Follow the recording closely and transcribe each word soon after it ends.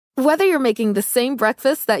Whether you're making the same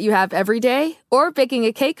breakfast that you have every day or baking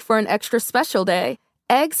a cake for an extra special day,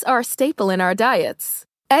 eggs are a staple in our diets.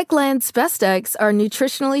 Eggland's best eggs are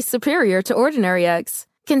nutritionally superior to ordinary eggs,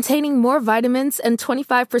 containing more vitamins and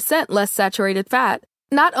 25% less saturated fat.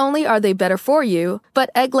 Not only are they better for you,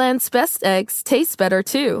 but Eggland's best eggs taste better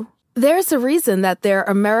too. There's a reason that they're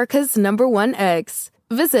America's #1 eggs.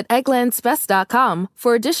 Visit egglandsbest.com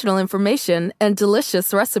for additional information and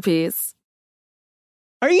delicious recipes.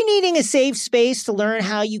 Are you needing a safe space to learn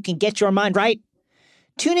how you can get your mind right?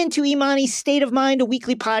 Tune into Imani's State of Mind, a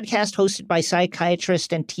weekly podcast hosted by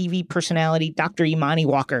psychiatrist and TV personality Dr. Imani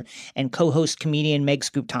Walker and co-host comedian Meg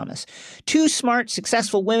Scoop Thomas. Two smart,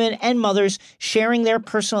 successful women and mothers sharing their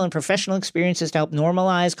personal and professional experiences to help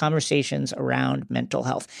normalize conversations around mental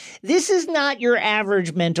health. This is not your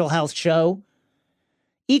average mental health show.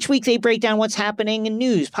 Each week, they break down what's happening in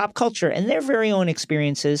news, pop culture, and their very own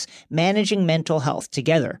experiences managing mental health.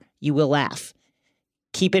 Together, you will laugh,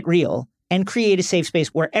 keep it real, and create a safe space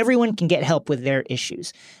where everyone can get help with their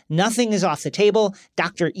issues. Nothing is off the table.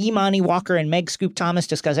 Dr. Imani Walker and Meg Scoop Thomas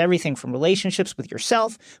discuss everything from relationships with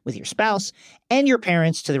yourself, with your spouse, and your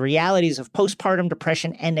parents to the realities of postpartum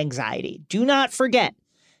depression and anxiety. Do not forget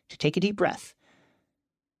to take a deep breath,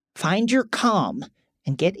 find your calm,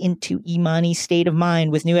 and get into Imani's State of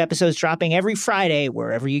Mind with new episodes dropping every Friday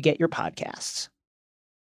wherever you get your podcasts.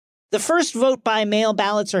 The first vote by mail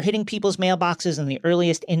ballots are hitting people's mailboxes, and the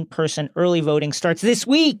earliest in-person early voting starts this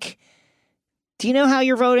week. Do you know how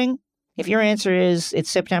you're voting? If your answer is it's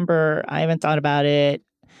September, I haven't thought about it.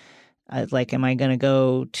 Am I going to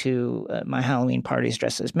go to my Halloween parties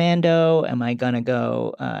dressed as Mando? Am I going to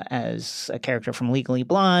go as a character from Legally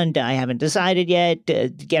Blonde? I haven't decided yet.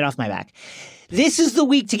 Get off my back. This is the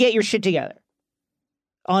week to get your shit together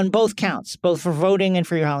on both counts, both for voting and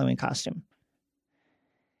for your Halloween costume.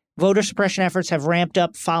 Voter suppression efforts have ramped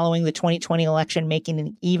up following the 2020 election, making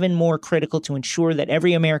it even more critical to ensure that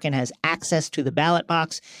every American has access to the ballot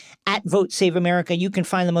box. At Vote Save America, you can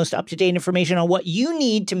find the most up-to-date information on what you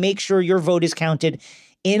need to make sure your vote is counted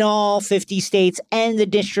in all 50 states and the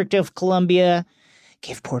District of Columbia.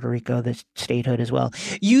 Give Puerto Rico the statehood as well.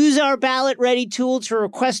 Use our ballot ready tool to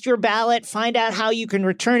request your ballot, find out how you can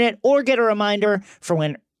return it, or get a reminder for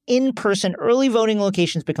when in-person early voting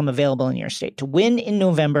locations become available in your state. To win in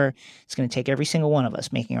November, it's going to take every single one of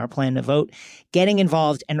us making our plan to vote, getting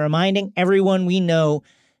involved, and reminding everyone we know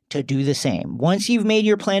to do the same. Once you've made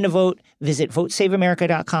your plan to vote, visit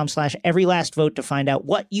votesaveamerica.com/everylastvote to find out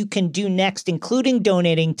what you can do next, including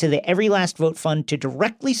donating to the Every Last Vote Fund to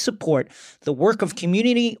directly support the work of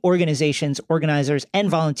community organizations, organizers, and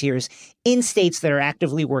volunteers in states that are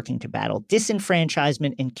actively working to battle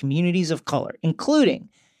disenfranchisement in communities of color, including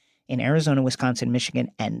in Arizona, Wisconsin,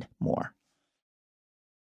 Michigan, and more.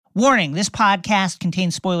 Warning, this podcast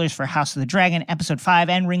contains spoilers for House of the Dragon, Episode 5,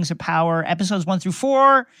 and Rings of Power, Episodes 1 through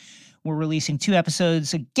 4. We're releasing 2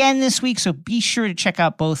 episodes again this week, so be sure to check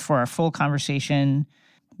out both for our full conversation,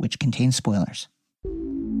 which contains spoilers.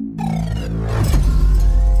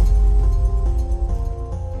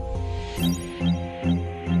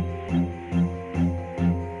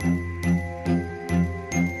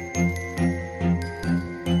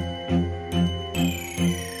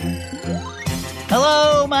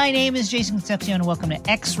 Hello, my name is Jason Concepcion, and welcome to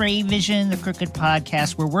X-Ray Vision, the Crooked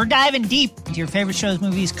Podcast, where we're diving deep into your favorite shows,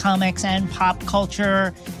 movies, comics, and pop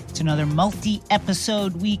culture. It's another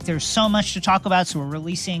multi-episode week. There's so much to talk about, so we're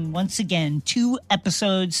releasing, once again, 2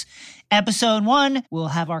 episodes. Episode 1, we'll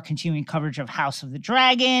have our continuing coverage of House of the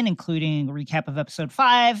Dragon, including a recap of Episode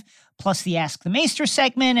 5, plus the Ask the Maester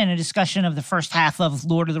segment, and a discussion of the first half of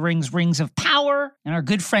Lord of the Rings, Rings of Power, and our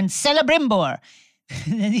good friend Celebrimbor.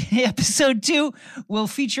 Episode 2 will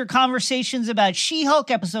feature conversations about She-Hulk,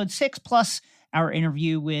 Episode 6, plus our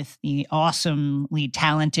interview with the awesomely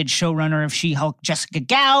talented showrunner of She-Hulk, Jessica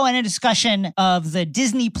Gao, and a discussion of the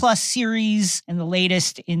Disney Plus series and the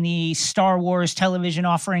latest in the Star Wars television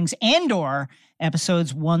offerings and/or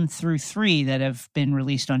episodes 1 through 3 that have been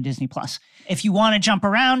released on Disney Plus. If you want to jump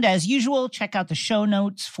around, as usual, check out the show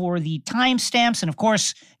notes for the timestamps. And of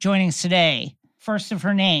course, joining us today, first of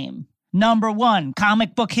her name, number 1,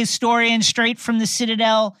 comic book historian straight from the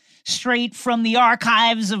Citadel, straight from the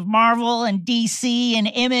archives of Marvel and DC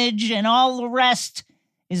and Image and all the rest,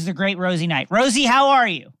 is the great Rosie Knight. Rosie, how are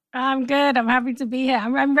you? I'm good. I'm happy to be here.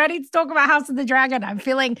 I'm ready to talk about House of the Dragon. I'm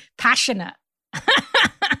feeling passionate.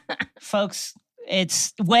 Folks,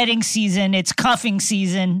 it's wedding season. It's cuffing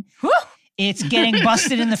season. Woo! It's getting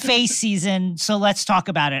busted in the face season. So let's talk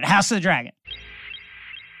about it. House of the Dragon.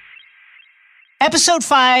 Episode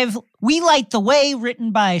 5, We Light the Way,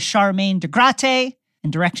 written by Charmaine de Gratte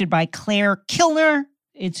and directed by Claire Kilner.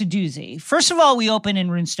 It's a doozy. First of all, we open in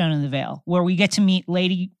Runestone in the Vale, where we get to meet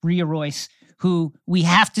Lady Rhea Royce, who we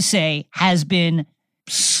have to say has been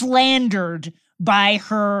slandered by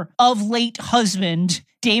her of late husband,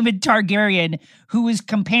 Daemon Targaryen, who is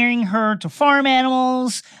comparing her to farm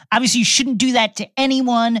animals. Obviously, you shouldn't do that to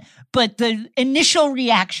anyone, but the initial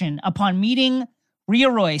reaction upon meeting Rhea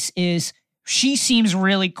Royce is she seems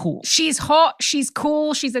really cool. She's hot. She's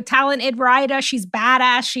cool. She's a talented rider. She's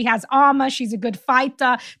badass. She has armor. She's a good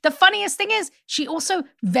fighter. The funniest thing is she also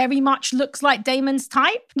very much looks like Daemon's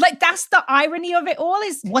type. Like, that's the irony of it all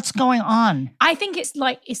is... What's going on? I think it's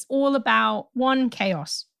like, it's all about 1,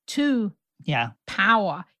 chaos, 2,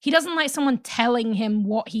 power. He doesn't like someone telling him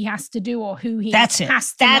what he has to do or who he has to marry.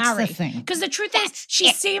 That's the thing. Because the truth is,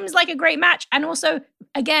 she seems like a great match. And also,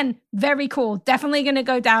 again, very cool. Definitely going to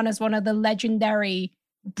go down as one of the legendary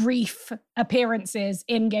brief appearances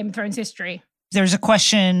in Game of Thrones history. There's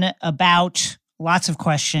lots of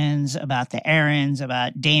questions about the errands,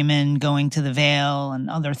 about Daemon going to the Vale and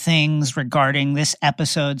other things regarding this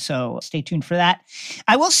episode. So stay tuned for that.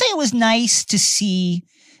 I will say it was nice to see,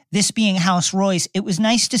 this being House Royce, it was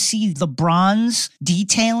nice to see the bronze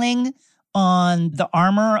detailing on the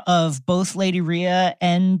armor of both Lady Rhea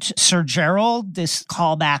and Sir Gerald, this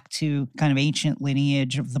callback to kind of ancient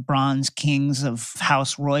lineage of the bronze kings of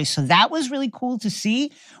House Royce. So that was really cool to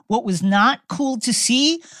see. What was not cool to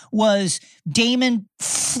see was Daemon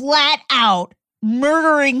flat out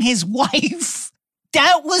murdering his wife.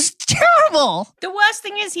 That was terrible. The worst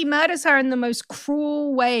thing is he murders her in the most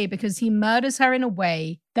cruel way, because he murders her in a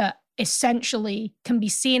way that essentially can be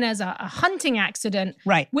seen as a hunting accident,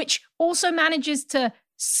 right? Which also manages to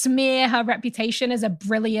smear her reputation as a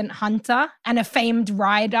brilliant hunter and a famed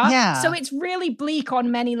rider. Yeah. So it's really bleak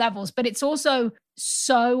on many levels, but it's also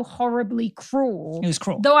so horribly cruel. It was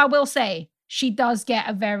cruel. Though I will say, she does get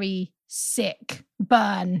a very sick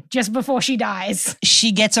burn just before she dies.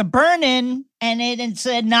 She gets a burn in, and it's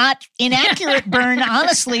a not inaccurate burn,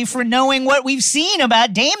 honestly, for knowing what we've seen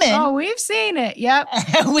about Daemon. Oh, we've seen it. Yep.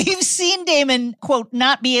 We've seen Daemon, quote,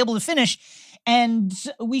 not be able to finish. And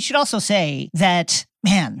we should also say that,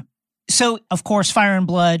 man, so of course, Fire and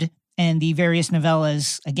Blood and the various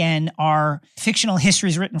novellas, again, are fictional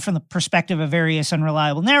histories written from the perspective of various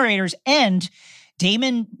unreliable narrators. And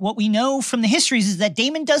Daemon, what we know from the histories is that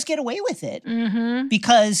Daemon does get away with it,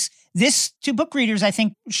 because this, to book readers, I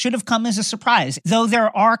think, should have come as a surprise. Though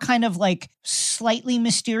there are kind of like slightly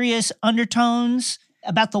mysterious undertones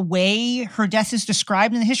about the way her death is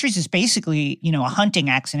described in the histories. Is basically, a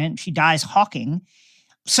hunting accident. She dies hawking.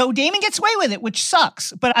 So Daemon gets away with it, which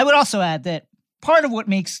sucks. But I would also add that part of what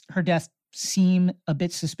makes her death seem a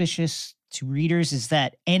bit suspicious to readers is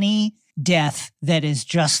that any death that is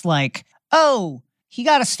just like, oh, he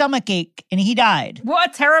got a stomach ache and he died.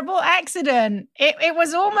 What a terrible accident. It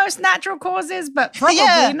was almost natural causes, but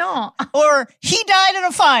probably not. Or he died in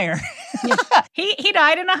a fire. He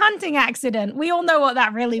died in a hunting accident. We all know what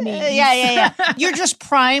that really means. Yeah. You're just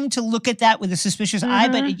primed to look at that with a suspicious eye.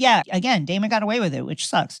 But yeah, again, Daemon got away with it, which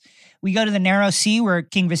sucks. We go to the Narrow Sea, where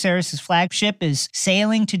King Viserys' flagship is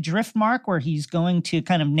sailing to Driftmark, where he's going to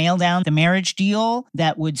kind of nail down the marriage deal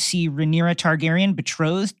that would see Rhaenyra Targaryen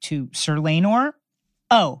betrothed to Sir Laenor.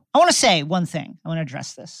 Oh, I want to say one thing. I want to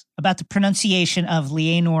address this about the pronunciation of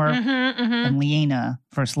Laenor and Lyanna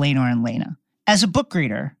versus Laenor and Laena. As a book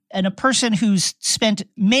reader and a person who's spent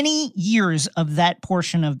many years of that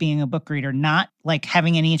portion of being a book reader not like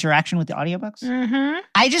having any interaction with the audiobooks,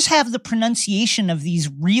 I just have the pronunciation of these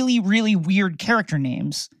really, really weird character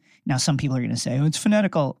names. Now, some people are going to say, oh, it's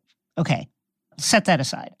phonetical. Okay. Set that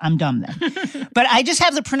aside. I'm dumb then. But I just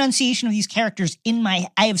have the pronunciation of these characters I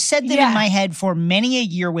have said them in my head for many a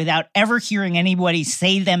year without ever hearing anybody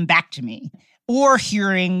say them back to me, or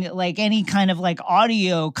hearing like any kind of like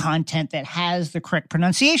audio content that has the correct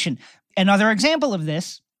pronunciation. Another example of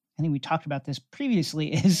this, I think we talked about this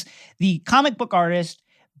previously, is the comic book artist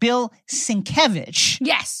Bill Sienkiewicz.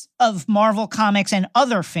 Yes. Of Marvel Comics and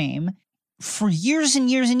other fame. For years and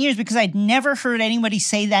years and years, because I'd never heard anybody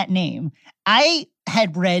say that name, I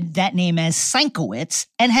had read that name as Sienkiewicz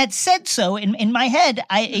and had said so in my head.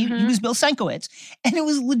 He was Bill Sienkiewicz. And it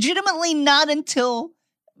was legitimately not until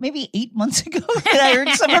maybe 8 months ago that I heard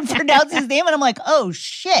someone pronounce his name, and I'm like, oh,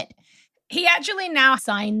 shit. He actually now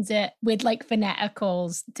signs it with like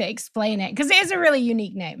phoneticals to explain it, because it is a really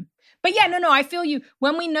unique name. But yeah, no, I feel you.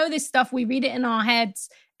 When we know this stuff, we read it in our heads,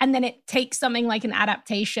 and then it takes something like an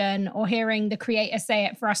adaptation or hearing the creator say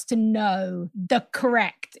it for us to know the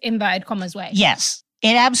correct inverted commas way. Yes.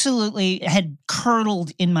 It absolutely had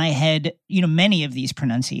curdled in my head, many of these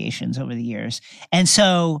pronunciations over the years. And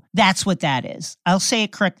so that's what that is. I'll say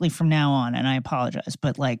it correctly from now on, and I apologize.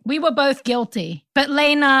 But we were both guilty, but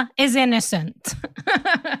Lena is innocent.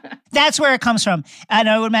 That's where it comes from. And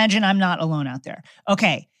I would imagine I'm not alone out there.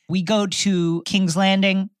 Okay, we go to King's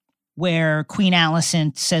Landing, where Queen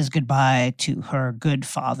Alicent says goodbye to her good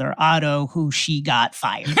father, Otto, who she got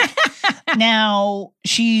fired. Now,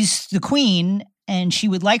 she's the queen, and she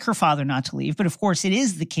would like her father not to leave, but of course it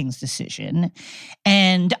is the king's decision.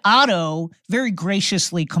 And Otto very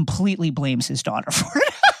graciously completely blames his daughter for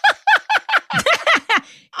it.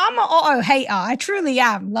 I'm an Otto hater. I truly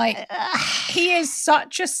am. He is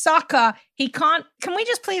such a sucker. Can we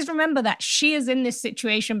just please remember that she is in this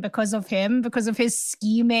situation because of him, because of his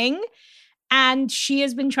scheming? And she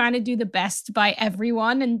has been trying to do the best by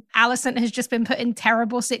everyone. And Alicent has just been put in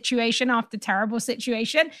terrible situation after terrible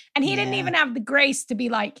situation. And he didn't even have the grace to be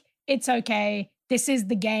like, it's okay. This is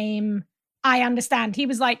the game. I understand. He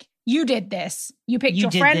was like, you did this. You picked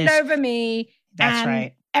your friend over me. That's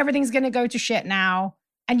right. Everything's going to go to shit now.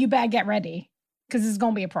 And you better get ready because there's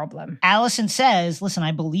going to be a problem. Alicent says, listen,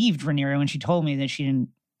 I believed Rhaenyra when she told me that she didn't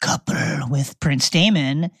couple with Prince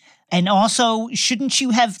Daemon. And also, shouldn't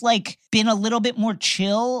you have been a little bit more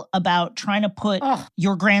chill about trying to put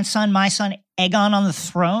your grandson, my son, Aegon on the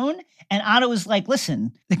throne? And Otto was like,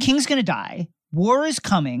 listen, the king's going to die. War is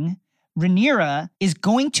coming. Rhaenyra is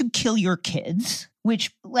going to kill your kids,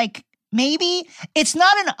 which maybe it's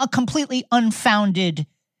not a completely unfounded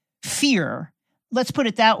fear. Let's put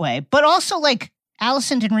it that way. But also Alicent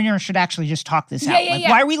and Rhaenyra should actually just talk this out.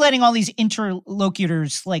 Why are we letting all these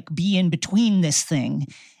interlocutors be in between this thing?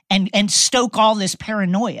 And stoke all this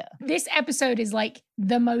paranoia. This episode is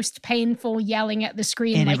the most painful yelling at the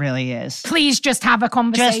screen. It really is. Please just have a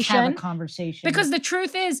conversation. Just have a conversation. Because the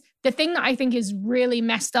truth is, the thing that I think is really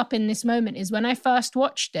messed up in this moment is when I first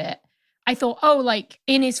watched it, I thought,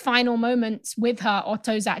 in his final moments with her,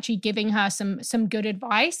 Otto's actually giving her some good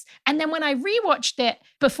advice. And then when I rewatched it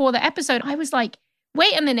before the episode, I was like,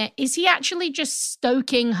 wait a minute, is he actually just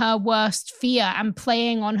stoking her worst fear and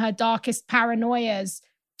playing on her darkest paranoias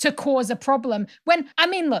to cause a problem?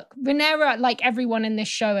 Look, Rhaenyra, like everyone in this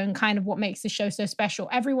show and kind of what makes the show so special,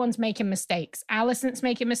 everyone's making mistakes. Alicent's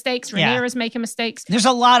making mistakes. Rhaenyra's making mistakes. There's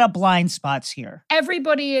a lot of blind spots here.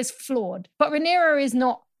 Everybody is flawed. But Rhaenyra is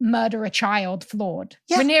not murder a child flawed.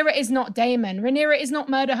 Yeah. Rhaenyra is not Daemon. Rhaenyra is not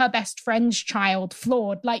murder her best friend's child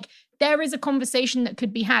flawed. There is a conversation that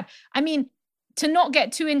could be had. To not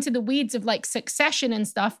get too into the weeds of succession and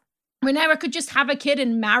stuff, Rhaenyra could just have a kid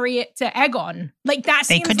and marry it to Aegon. That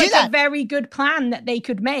seems a very good plan that they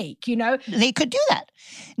could make, They could do that.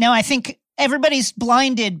 Now, I think everybody's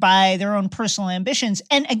blinded by their own personal ambitions.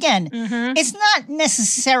 And again, it's not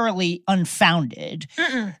necessarily unfounded.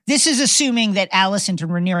 This is assuming that Alicent and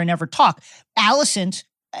Rhaenyra never talk. Alicent,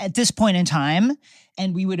 at this point in time,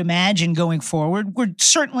 and we would imagine going forward, would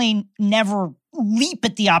certainly never leap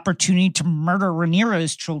at the opportunity to murder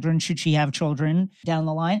Rhaenyra's children, should she have children down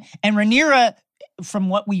the line. And Rhaenyra, from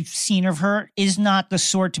what we've seen of her, is not the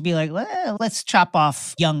sort to be like, let's chop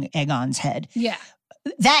off young Aegon's head. Yeah.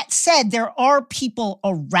 That said, there are people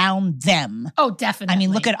around them. Oh, definitely.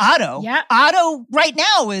 Look at Otto. Yeah. Otto right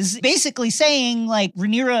now is basically saying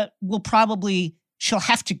Rhaenyra she'll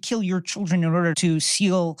have to kill your children in order to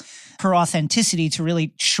seal her authenticity, to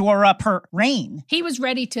really shore up her reign. He was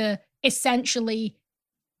ready to essentially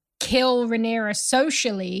kill Rhaenyra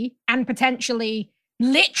socially and potentially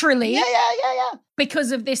literally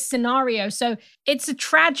because of this scenario. So it's a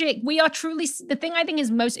tragic, the thing I think is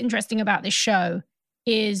most interesting about this show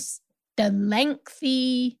is the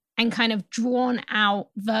lengthy and kind of drawn out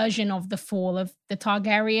version of the fall of the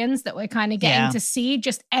Targaryens that we're kind of getting to see.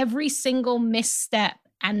 Just every single misstep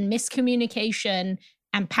and miscommunication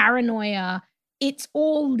and paranoia, it's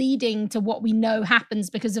all leading to what we know happens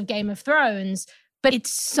because of Game of Thrones. But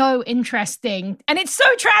it's so interesting. And it's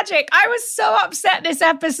so tragic. I was so upset this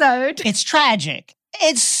episode. It's tragic.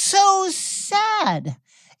 It's so sad.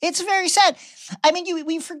 It's very sad.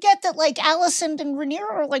 We forget that Alicent and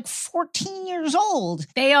Rhaenyra are 14 years old.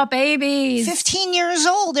 They are babies. 15 years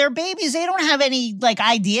old. They're babies. They don't have any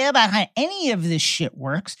idea about how any of this shit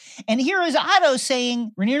works. And here is Otto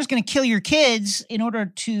saying Rhaenyra's going to kill your kids in order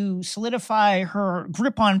to solidify her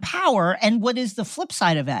grip on power. And what is the flip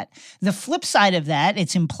side of that? The flip side of that,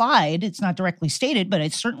 it's implied, it's not directly stated, but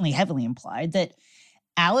it's certainly heavily implied that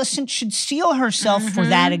Alicent should steel herself for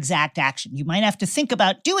that exact action. You might have to think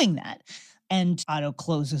about doing that. And Otto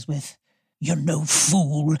closes with, "You're no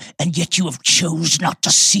fool, and yet you have chose not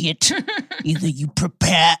to see it. Either you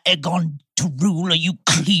prepare Aegon to rule, or you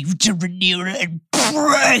cleave to Rhaenyra and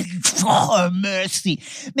pray for mercy.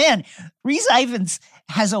 Man, Rhys Ifans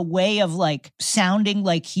has a way of like sounding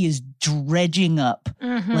like he is dredging up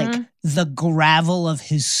like the gravel of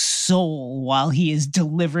his soul while he is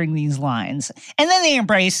delivering these lines. And then they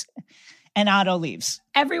embrace and Otto leaves.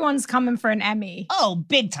 Everyone's coming for an Emmy. Oh,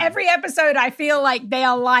 big time. Every episode, I feel like they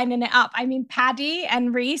are lining it up. I mean, Paddy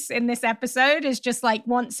and Rhys in this episode is just like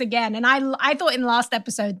once again. And I thought in the last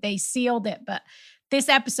episode they sealed it, but this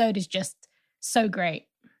episode is just so great.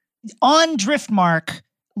 On Driftmark,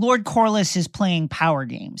 Lord Corlys is playing power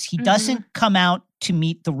games. He doesn't come out to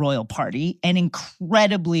meet the royal party. An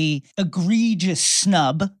incredibly egregious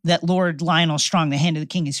snub that Lord Lionel Strong, the Hand of the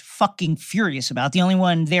King, is fucking furious about. The only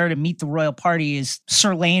one there to meet the royal party is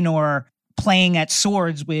Sir Laenor playing at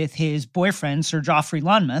swords with his boyfriend, Sir Joffrey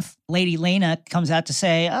Lonmouth. Lady Laena comes out to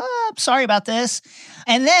say, I'm sorry about this.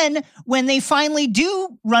 And then when they finally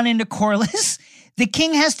do run into Corlys, the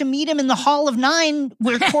king has to meet him in the Hall of Nine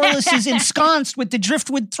where Corlys is ensconced with the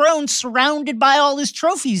Driftwood throne surrounded by all his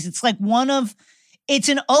trophies. It's like it's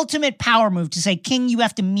an ultimate power move to say, King, you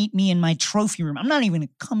have to meet me in my trophy room. I'm not even going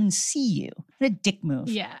to come and see you. What a dick move.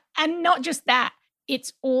 Yeah. And not just that,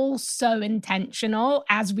 it's all so intentional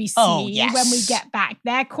as we see when we get back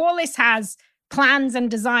there. Corlys has plans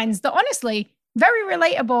and designs that honestly, very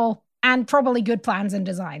relatable and probably good plans and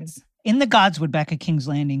designs. In the Godswood back at King's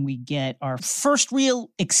Landing, we get our first real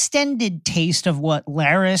extended taste of what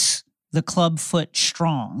Larys the Clubfoot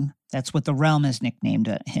Strong, that's what the realm has nicknamed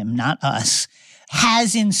him, not us,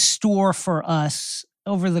 has in store for us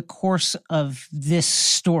over the course of this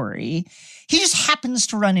story. He just happens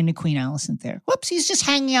to run into Queen Alicent there. Whoops, he's just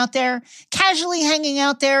hanging out there, casually hanging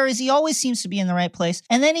out there as he always seems to be in the right place.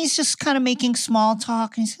 And then he's just kind of making small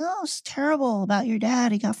talk. And he's like, it's terrible about your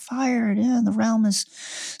dad. He got fired. Yeah, the realm is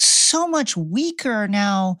so much weaker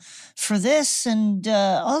now for this. And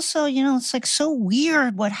also, it's like so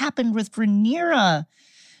weird what happened with Rhaenyra.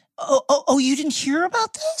 Oh, you didn't hear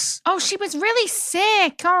about this? Oh, she was really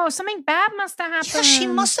sick. Oh, something bad must have happened. Yeah, she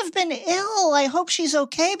must have been ill. I hope she's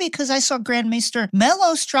okay because I saw Grand Maester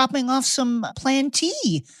Mellos dropping off some Plan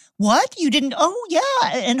T. What? You didn't? Oh,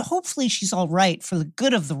 yeah. And hopefully she's all right for the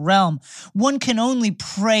good of the realm. One can only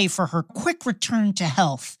pray for her quick return to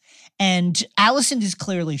health. And Alicent is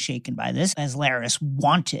clearly shaken by this, as Larys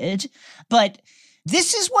wanted. But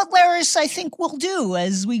this is what Larys, I think, will do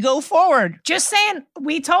as we go forward. Just saying,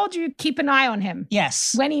 we told you, keep an eye on him.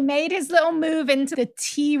 Yes. When he made his little move into the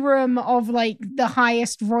tea room of like the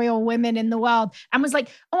highest royal women in the world and was like,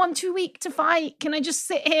 oh, I'm too weak to fight. Can I just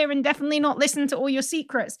sit here and definitely not listen to all your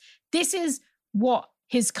secrets? This is what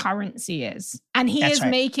his currency is. And he is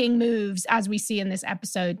making moves, as we see in this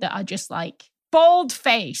episode, that are just like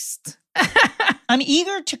bold-faced. I'm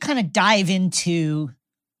eager to kind of dive into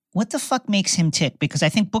what the fuck makes him tick? Because I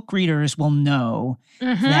think book readers will know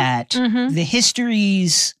that the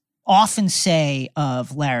histories often say of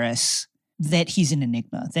Larys that he's an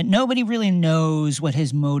enigma, that nobody really knows what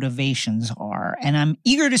his motivations are. And I'm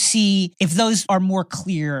eager to see if those are more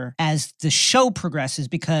clear as the show progresses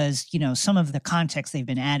because, some of the context they've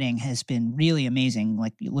been adding has been really amazing.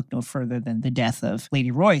 Like you look no further than the death of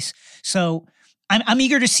Lady Royce. So I'm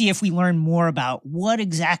eager to see if we learn more about what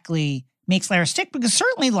exactly makes Larys tick, because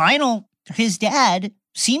certainly Lionel, his dad,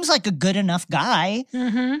 seems like a good enough guy.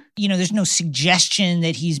 There's no suggestion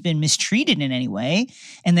that he's been mistreated in any way.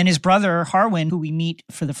 And then his brother, Harwin, who we meet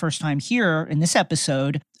for the first time here in this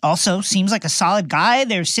episode, also seems like a solid guy.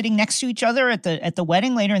 They're sitting next to each other at the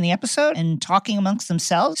wedding later in the episode and talking amongst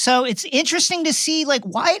themselves. So it's interesting to see,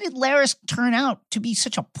 why did Larys turn out to be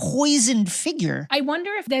such a poisoned figure? I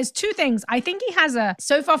wonder if there's two things. I think he has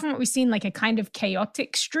so far from what we've seen, a kind of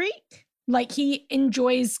chaotic streak. He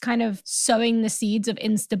enjoys kind of sowing the seeds of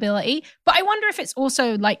instability. But I wonder if it's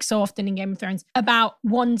also, so often in Game of Thrones, about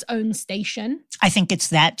one's own station. I think it's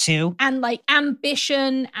that too. And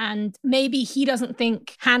ambition, and maybe he doesn't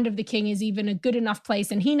think Hand of the King is even a good enough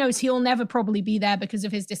place. And he knows he'll never probably be there because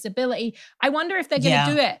of his disability. I wonder if they're going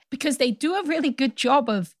to do it because they do a really good job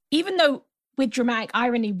of, even though with dramatic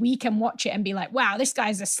irony, we can watch it and be like, wow, this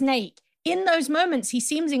guy's a snake. In those moments, he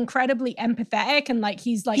seems incredibly empathetic and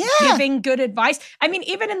he's giving good advice. I mean,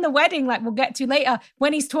 even in the wedding, we'll get to later,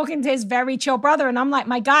 when he's talking to his very chill brother, and I'm like,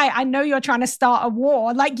 my guy, I know you're trying to start a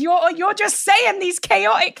war. You're just saying these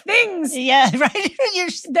chaotic things. Yeah, right.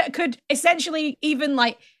 That could essentially even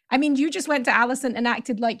you just went to Alicent and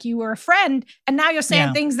acted like you were a friend, and now you're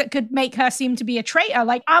saying things that could make her seem to be a traitor.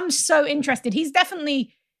 I'm so interested. He's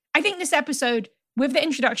definitely, I think this episode, with the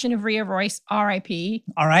introduction of Rhea Royce, R.I.P.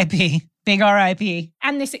 R.I.P. Big R.I.P.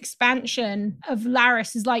 And this expansion of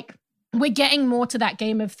Larys is we're getting more to that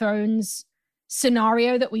Game of Thrones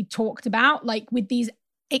scenario that we talked about, like with these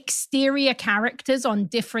exterior characters on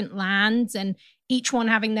different lands and each one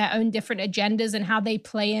having their own different agendas and how they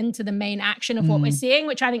play into the main action of what we're seeing,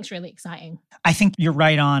 which I think is really exciting. I think you're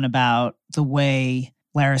right on about the way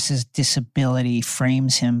Larys's disability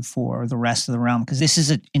frames him for the rest of the realm, because this is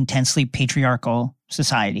an intensely patriarchal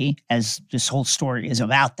society, as this whole story is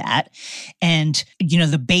about that. And,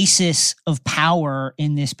 the basis of power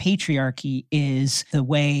in this patriarchy is the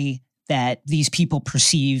way that these people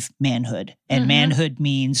perceive manhood. And manhood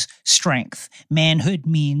means strength. Manhood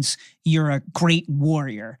means you're a great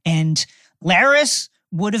warrior. And Larys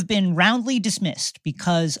would have been roundly dismissed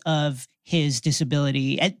because of his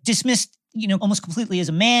disability, dismissed almost completely as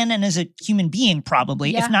a man and as a human being,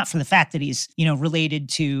 probably, if not for the fact that he's, related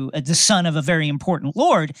to the son of a very important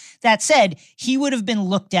lord. That said, he would have been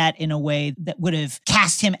looked at in a way that would have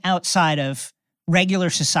cast him outside of regular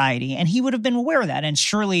society, and he would have been aware of that. And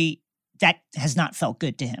surely that has not felt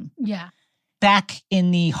good to him. Yeah. Back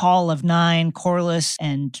in the Hall of Nine, Corlys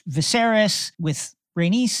and Viserys, with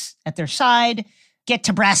Rhaenys at their side, get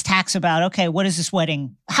to brass tacks about, okay, what is this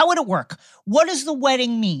wedding? How would it work? What does the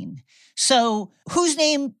wedding mean? So whose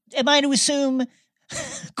name am I to assume?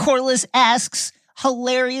 Corlys asks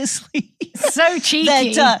hilariously. So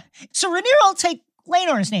cheeky. So Rhaenyra will take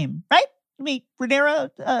Laenor's name, right? Rhaenyra,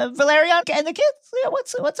 Valerion, and the kids? Yeah,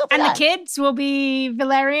 what's up with that? And the kids will be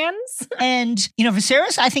Valerians. And,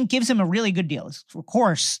 Viserys, I think, gives him a really good deal. Of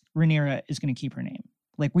course, Rhaenyra is going to keep her name.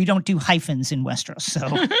 Like, we don't do hyphens in Westeros, so...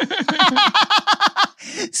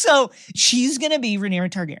 So she's going to be Rhaenyra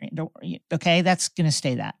Targaryen. Don't worry. Okay, that's going to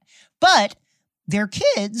stay that. But their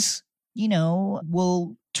kids,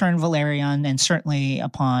 will turn Valerion, and certainly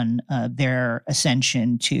upon their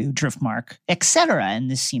ascension to Driftmark, etc. And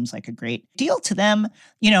this seems like a great deal to them,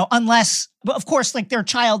 unless, of course, like their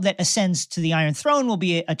child that ascends to the Iron Throne will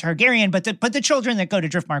be a Targaryen, but the children that go to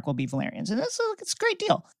Driftmark will be Valerians. And it's a great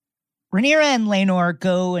deal. Rhaenyra and Laenor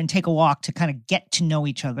go and take a walk to kind of get to know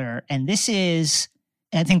each other. And this is,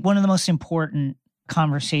 I think, one of the most important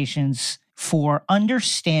conversations for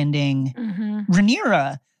understanding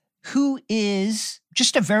Rhaenyra, who is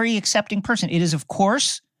just a very accepting person. It is, of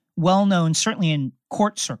course, well known, certainly in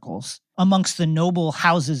court circles, amongst the noble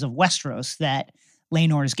houses of Westeros, that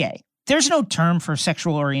Laenor is gay. There's no term for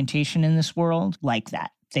sexual orientation in this world like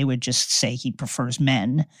that. They would just say he prefers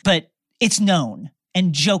men. But it's known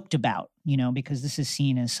and joked about, because this is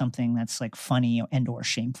seen as something that's like funny and or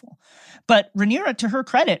shameful. But Rhaenyra, to her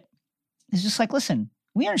credit, is just like, listen,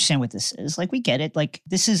 we understand what this is. Like, we get it. Like,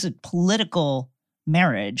 this is a political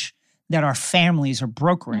marriage that our families are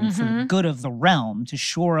brokering for the good of the realm to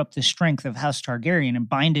shore up the strength of House Targaryen and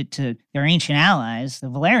bind it to their ancient allies, the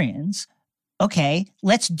Valerians. Okay,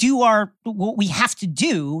 let's do what we have to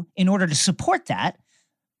do in order to support that.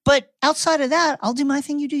 But outside of that, I'll do my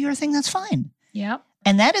thing, you do your thing, that's fine. Yeah.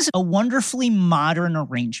 And that is a wonderfully modern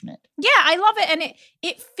arrangement. Yeah, I love it. And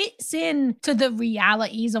it fits in to the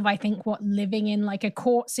realities of, I think, what living in like a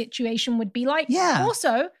court situation would be like. Yeah.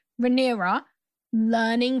 Also, Rhaenyra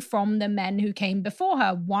learning from the men who came before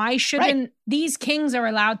her. Why shouldn't these kings are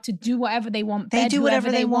allowed to do whatever they want, they do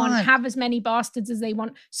whatever they want, have as many bastards as they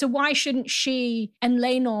want. So why shouldn't she and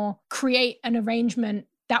Laenor create an arrangement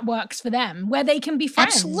that works for them, where they can be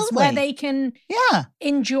friends, Absolutely. where they can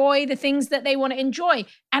enjoy the things that they want to enjoy?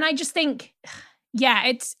 And I just think,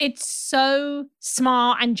 it's so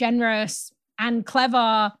smart and generous and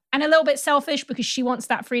clever and a little bit selfish because she wants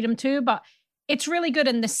that freedom too. But it's really good.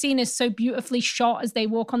 And the scene is so beautifully shot as they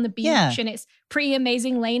walk on the beach. Yeah. And it's pretty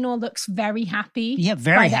amazing. Laenor looks very happy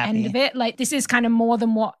very by the happy. end of it. Like, this is kind of more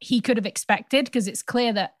than what he could have expected, because it's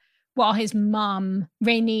clear that while his mum,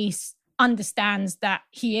 Rhaenys, understands that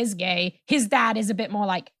he is gay, his dad is a bit more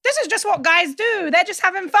like, this is just what guys do. They're just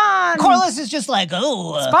having fun. Corlys is just like,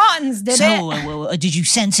 Spartans did it. Did you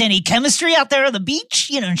sense any chemistry out there on the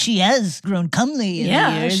beach? She has grown comely in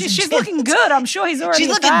the years. She's looking good. I'm sure he's already She's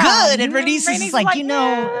looking good. And Rhaenys is like,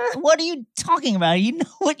 yeah. What are you talking about? You know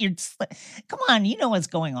what you're, come on, you know what's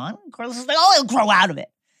going on. Corlys is like, he'll grow out of it.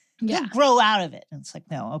 Yeah. He'll grow out of it. And it's like,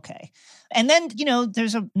 no, okay. And then,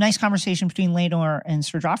 there's a nice conversation between Laenor and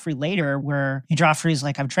Sir Joffrey later where Joffrey's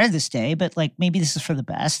like, I've dreaded this day, but like, maybe this is for the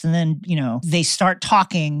best. And then, they start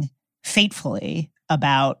talking fatefully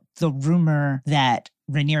about the rumor that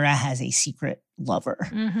Rhaenyra has a secret lover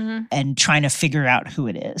and trying to figure out who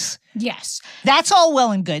it is. Yes. That's all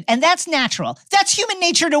well and good. And that's natural. That's human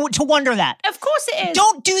nature to wonder that. Of course it is.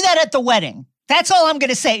 Don't do that at the wedding. That's all I'm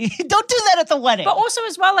going to say. Don't do that at the wedding. But also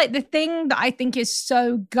as well, like, the thing that I think is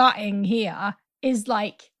so gutting here is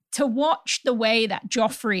like to watch the way that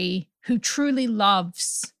Joffrey, who truly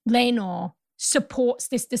loves Laenor supports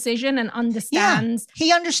this decision and understands. Yeah,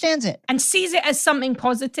 he understands it. And sees it as something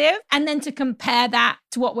positive. And then to compare that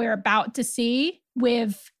to what we're about to see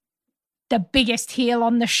with the biggest heel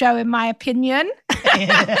on the show, in my opinion.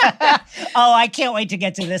 Oh, I can't wait to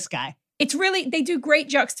get to this guy. It's really, they do great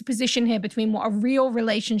juxtaposition here between what a real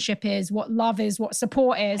relationship is, what love is, what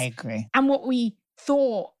support is. I agree. And what we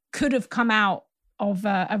thought could have come out of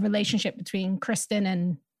a relationship between Criston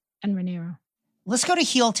and Rhaenyra. Let's go to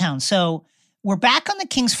Heeltown. So we're back on the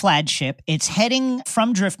King's flagship. It's heading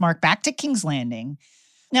from Driftmark back to King's Landing.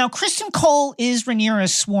 Now, Criston Cole is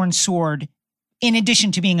Rhaenyra's sworn sword in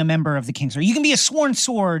addition to being a member of the Kingsguard. You can be a sworn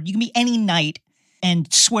sword. You can be any knight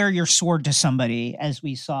and swear your sword to somebody, as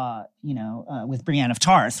we saw, with Brienne of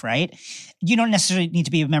Tarth, right? You don't necessarily need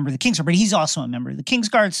to be a member of the Kingsguard, but he's also a member of the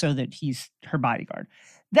Kingsguard so that he's her bodyguard.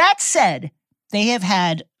 That said, they have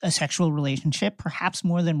had a sexual relationship, perhaps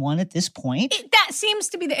more than one at this point. That seems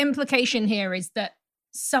to be the implication here, is that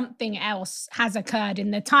something else has occurred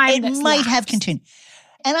in the time it might have continued.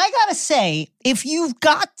 And I gotta say, if you've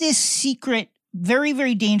got this secret, very,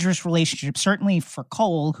 very dangerous relationship, certainly for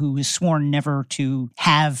Cole, who is sworn never to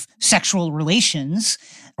have sexual relations,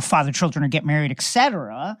 or father children, or get married,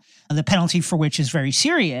 etc., the penalty for which is very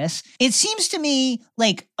serious, it seems to me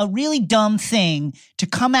like a really dumb thing to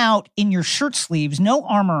come out in your shirt sleeves, no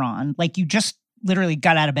armor on, like you just literally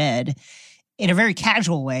got out of bed, in a very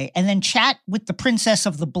casual way, and then chat with the Princess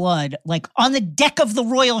of the Blood, like on the deck of the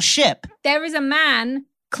royal ship. There is a man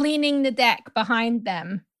cleaning the deck behind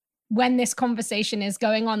them when this conversation is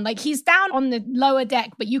going on. Like, he's down on the lower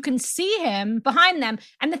deck, but you can see him behind them.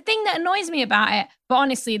 And the thing that annoys me about it, but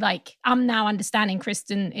honestly, like, I'm now understanding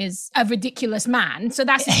Criston is a ridiculous man, so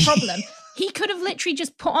that's his problem. He could have literally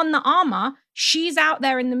just put on the armor. She's out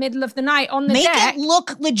there in the middle of the night on the deck. Make it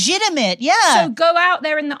look legitimate, yeah. So go out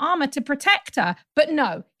there in the armor to protect her. But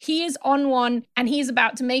no, he is on one and he's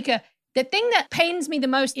about to make her. The thing that pains me the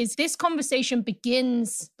most is this conversation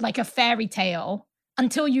begins like a fairy tale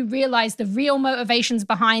until you realize the real motivations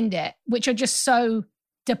behind it, which are just so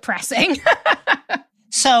depressing.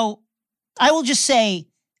 So I will just say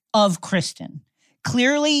of Criston,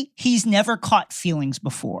 clearly he's never caught feelings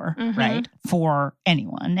before, right? For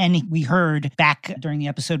anyone. And we heard back during the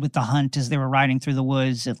episode with the hunt as they were riding through the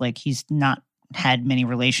woods that like he's not had many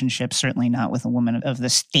relationships, certainly not with a woman of the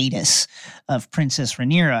status of Princess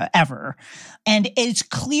Rhaenyra ever. And it's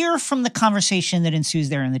clear from the conversation that ensues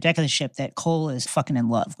there on the deck of the ship that Cole is fucking in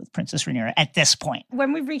love with Princess Rhaenyra at this point.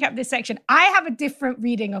 When we recap this section, I have a different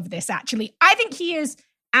reading of this, actually. I think he is,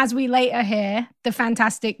 as we later hear, the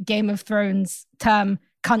fantastic Game of Thrones term,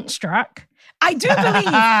 cunt-struck. I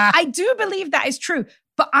do believe that is true,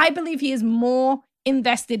 but I believe he is more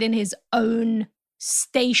invested in his own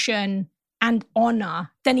station and honor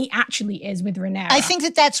than he actually is with Rhaenyra. I think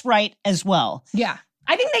that that's right as well. Yeah.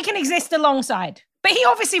 I think they can exist alongside. But he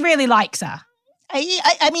obviously really likes her.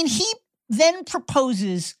 I mean, he then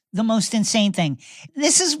proposes the most insane thing.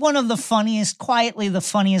 This is one of the funniest, quietly the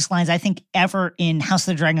funniest lines I think ever in House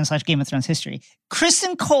of the Dragon / Game of Thrones history.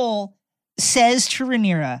 Criston Cole says to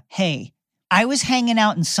Rhaenyra, hey, I was hanging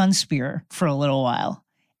out in Sunspear for a little while.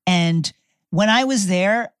 And when I was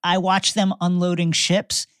there, I watched them unloading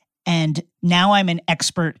ships. And now I'm an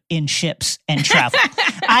expert in ships and travel.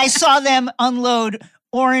 I saw them unload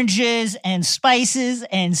oranges and spices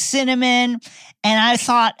and cinnamon. And I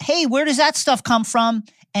thought, hey, where does that stuff come from?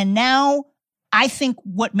 And now I think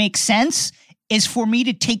what makes sense is for me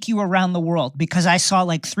to take you around the world because I saw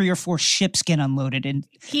like 3 or 4 ships get unloaded. And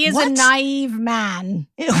he is a naive man.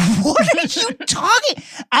 What are you talking?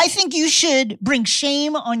 I think you should bring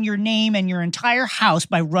shame on your name and your entire house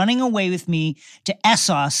by running away with me to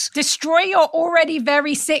Essos. Destroy your already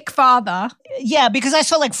very sick father. Yeah, because I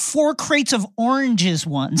saw like 4 crates of oranges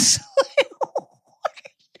once.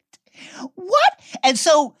 What? And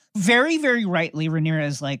so very, very rightly, Rhaenyra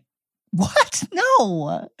is like, what?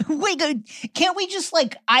 No. Wait, can't we just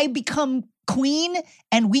like, I become queen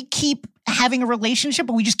and we keep having a relationship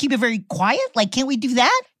but we just keep it very quiet? Like, can't we do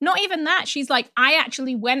that? Not even that. She's like, I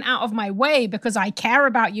actually went out of my way because I care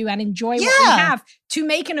about you and enjoy what we have to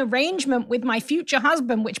make an arrangement with my future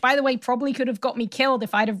husband, which by the way, probably could have got me killed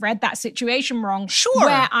if I'd have read that situation wrong. Sure.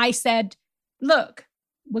 Where I said, look,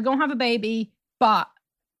 we're going to have a baby, but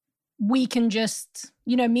we can just,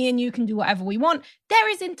 me and you can do whatever we want. There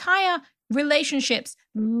is entire relationships,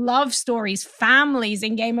 love stories, families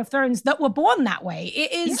in Game of Thrones that were born that way.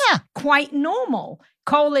 It is quite normal.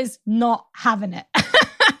 Cole is not having it.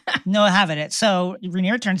 No having it. So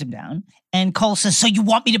Rhaenyra turns him down and Cole says, so you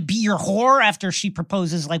want me to be your whore? After she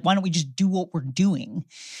proposes, like, why don't we just do what we're doing?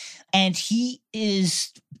 And he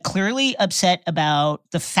is clearly upset about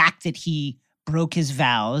the fact that he broke his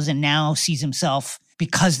vows and now sees himself,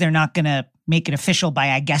 because they're not going to make it official by,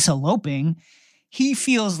 I guess, eloping, he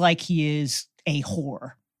feels like he is a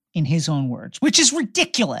whore, in his own words, which is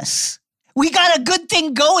ridiculous. We got a good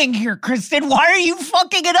thing going here, Kristen. Why are you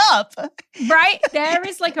fucking it up? Right? There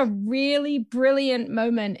is like a really brilliant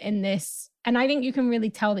moment in this. And I think you can really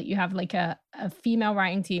tell that you have like a female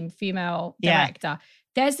writing team, female director.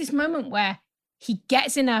 There's this moment where he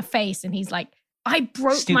gets in her face and he's like, I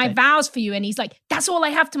broke my vows for you. And he's like, that's all I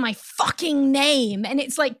have to my fucking name. And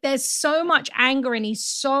it's like, there's so much anger and he's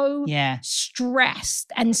so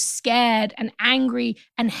stressed and scared and angry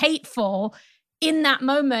and hateful in that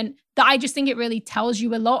moment that I just think it really tells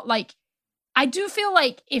you a lot. Like, I do feel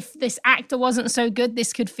like if this actor wasn't so good,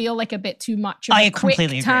 this could feel like a bit too much of a quick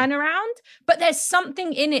turnaround. But there's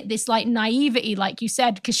something in it, this like naivety, like you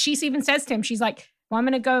said, because she even says to him, she's like, well, I'm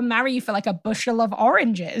going to go and marry you for like a bushel of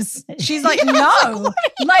oranges. She's like, no.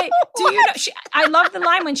 Like, do you know? I love the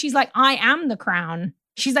line when she's like, I am the crown.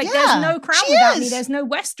 She's like, there's no crown without me. There's no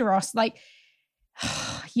Westeros. Like,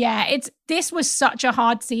 this was such a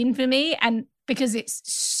hard scene for me. And because it's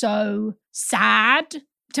so sad.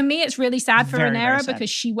 To me, it's really sad for Rhaenyra because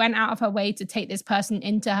she went out of her way to take this person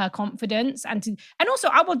into her confidence. And also,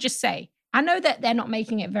 I will just say, I know that they're not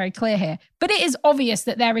making it very clear here, but it is obvious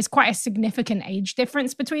that there is quite a significant age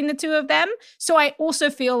difference between the two of them. So I also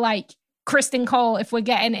feel like, Criston Cole, if we're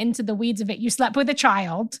getting into the weeds of it, you slept with a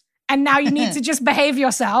child and now you need to just behave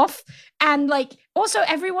yourself. And like, also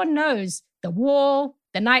everyone knows the Wall,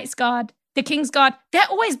 the Night's Guard, the King's Guard, they're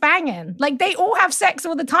always banging. Like they all have sex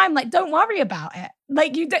all the time. Like, don't worry about it.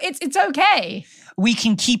 Like it's okay. We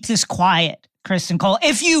can keep this quiet, Criston Cole.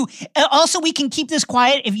 We can keep this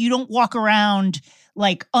quiet if you don't walk around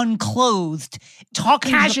like unclothed,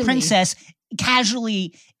 talking to the princess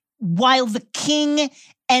casually while the king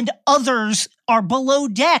and others are below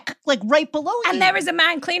deck, like right below you. And there is a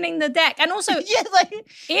man cleaning the deck. And also,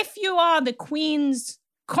 if you are the queen's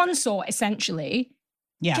consort, essentially,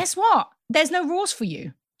 guess what? There's no rules for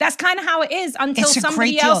you. That's kind of how it is until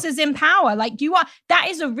somebody else is in power. Like that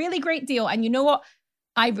is a really great deal. And you know what?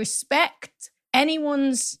 I respect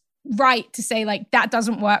anyone's right to say like, that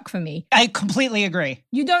doesn't work for me. I completely agree.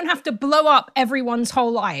 You don't have to blow up everyone's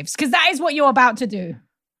whole lives because that is what you're about to do.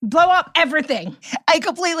 Blow up everything. I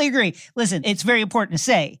completely agree. Listen, it's very important to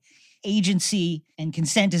say agency and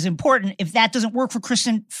consent is important. If that doesn't work for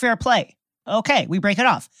Criston, fair play. Okay, we break it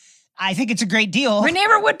off. I think it's a great deal.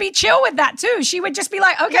 Rhaenyra would be chill with that too. She would just be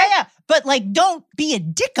like, okay. Yeah. But like, don't be a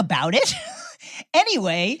dick about it.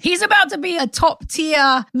 Anyway. He's about to be a top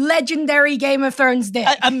tier, legendary Game of Thrones dick.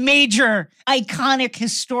 A major, iconic,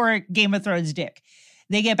 historic Game of Thrones dick.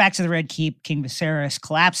 They get back to the Red Keep. King Viserys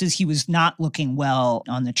collapses. He was not looking well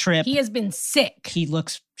on the trip. He has been sick. He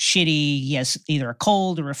looks shitty. He has either a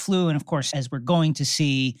cold or a flu. And of course, as we're going to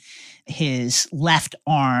see, his left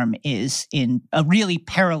arm is in a really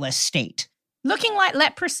perilous state. Looking like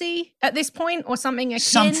leprosy at this point or something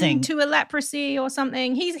akin to a leprosy or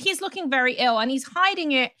something. He's looking very ill and he's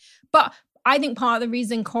hiding it. But I think part of the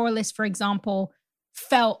reason Corlys, for example,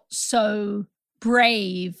 felt so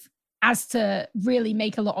brave as to really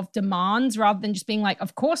make a lot of demands rather than just being like,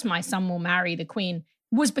 of course my son will marry the queen,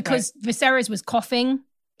 was because Viserys was coughing.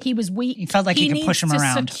 He was weak. He felt like he could push him around.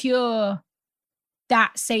 He needs to secure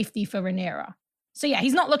that safety for Rhaenyra. So yeah,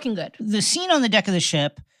 he's not looking good. The scene on the deck of the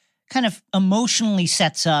ship kind of emotionally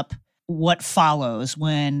sets up what follows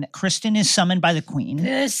when Criston is summoned by the queen.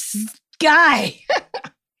 This guy.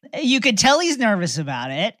 You could tell he's nervous about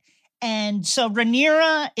it. And so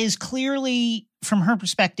Rhaenyra is clearly, from her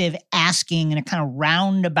perspective, asking in a kind of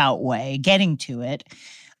roundabout way, getting to it,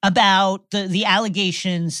 about the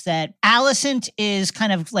allegations that Alicent is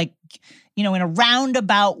kind of like, in a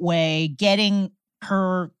roundabout way, getting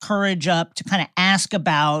her courage up to kind of ask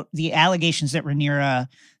about the allegations that Rhaenyra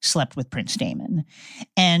slept with Prince Daemon.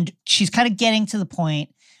 And she's kind of getting to the point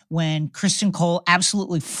when Criston Cole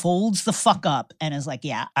absolutely folds the fuck up and is like,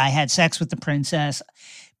 yeah, I had sex with the princess.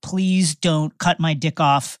 Please don't cut my dick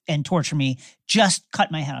off and torture me. Just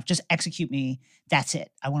cut my head off. Just execute me. That's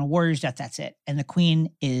it. I want a warrior's death. That's it. And the queen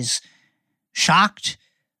is shocked,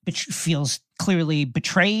 but feels clearly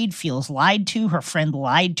betrayed, feels lied to. Her friend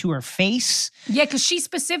lied to her face. Yeah, because she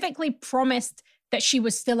specifically promised that she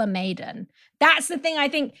was still a maiden. That's the thing. I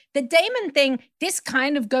think the Daemon thing, this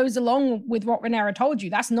kind of goes along with what Rhaenyra told you.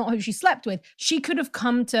 That's not who she slept with. She could have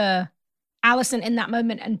come to Alicent in that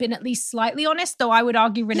moment and been at least slightly honest, though I would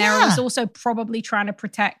argue Rhaenyra was also probably trying to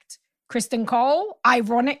protect Criston Cole,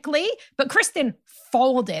 ironically. But Criston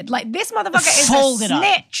folded. Like, this motherfucker is a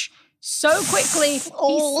snitch. So quickly,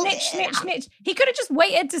 he snitched. He could have just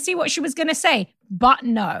waited to see what she was going to say, but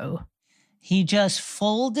no. He just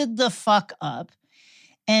folded the fuck up.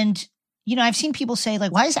 And, you know, I've seen people say,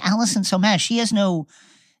 like, why is Alicent so mad? She has no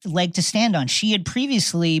leg to stand on. She had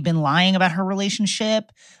previously been lying about her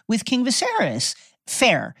relationship with King Viserys.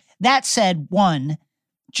 Fair. That said, one,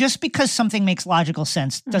 just because something makes logical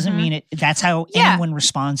sense doesn't mean that's how anyone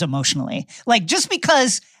responds emotionally. Like, just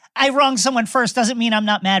because I wronged someone first doesn't mean I'm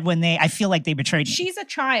not mad when I feel like they betrayed me. She's a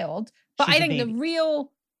child, but I think the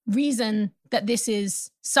real reason that this is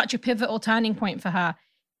such a pivotal turning point for her,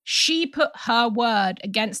 she put her word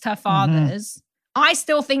against her father's. I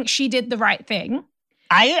still think she did the right thing.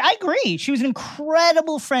 I agree. She was an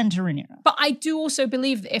incredible friend to Rhaenyra. But I do also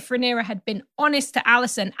believe that if Rhaenyra had been honest to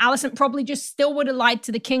Alicent probably just still would have lied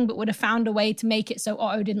to the king, but would have found a way to make it so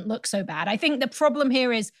Otto didn't look so bad. I think the problem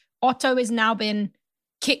here is Otto has now been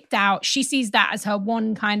kicked out. She sees that as her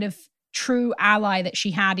one kind of true ally that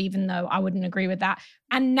she had, even though I wouldn't agree with that.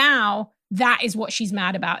 And now that is what she's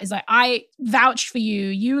mad about, is like, I vouched for you,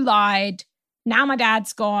 you lied, now my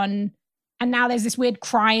dad's gone, and now there's this weird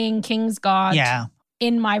crying Kingsguard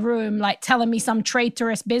in my room, like telling me some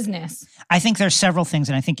traitorous business. I think there's several things,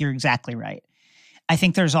 and I think you're exactly right. I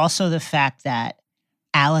think there's also the fact that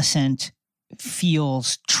Alicent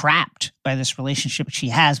feels trapped by this relationship she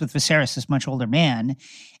has with Viserys, this much older man.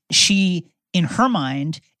 She, in her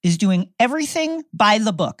mind, is doing everything by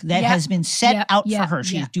the book that has been set out for her.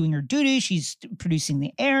 She's doing her duty. She's producing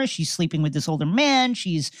the heir. She's sleeping with this older man.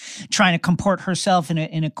 She's trying to comport herself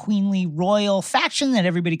in a queenly royal fashion that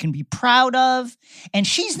everybody can be proud of. And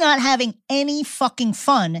she's not having any fucking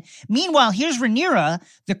fun. Meanwhile, here's Rhaenyra,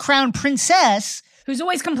 the crown princess, who's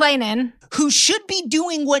always complaining, who should be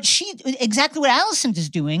doing exactly what Alicent is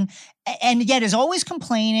doing, and yet is always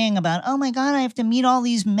complaining about, oh my God, I have to meet all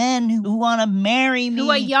these men who want to marry me. Who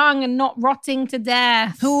are young and not rotting to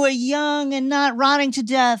death.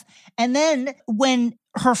 And then when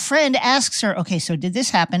her friend asks her, okay, so did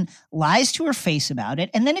this happen, lies to her face about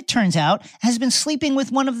it, and then it turns out has been sleeping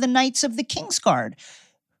with one of the knights of the Kingsguard,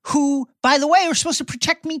 who, by the way, are supposed to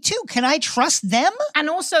protect me too. Can I trust them? And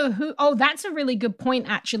also that's a really good point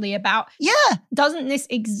actually about, doesn't this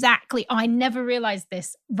exactly, I never realized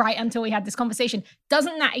this right until we had this conversation.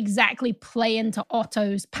 Doesn't that exactly play into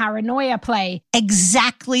Otto's paranoia play?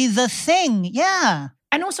 Exactly the thing. Yeah.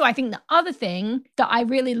 And also, I think the other thing that I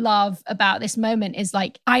really love about this moment is,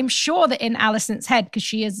 like, I'm sure that in Alicent's head, because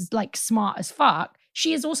she is like smart as fuck,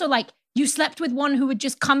 she is also like, you slept with one who would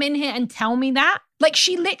just come in here and tell me that? Like,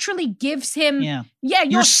 she literally gives him,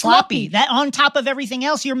 you're sloppy. That on top of everything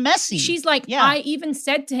else, you're messy. She's like, I even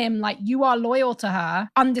said to him, like, you are loyal to her,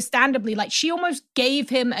 understandably. Like, she almost gave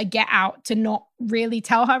him a get out to not really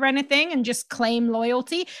tell her anything and just claim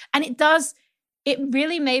loyalty. And it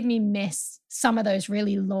really made me miss some of those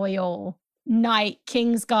really loyal knight,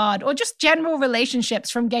 Kingsguard, or just general relationships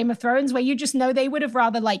from Game of Thrones where you just know they would have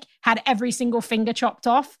rather like had every single finger chopped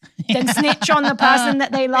off than snitch on the person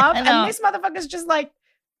that they love. And this motherfucker's just like,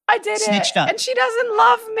 I did Snitched up. And she doesn't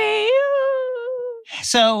love me.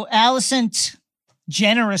 So Alicent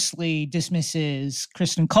generously dismisses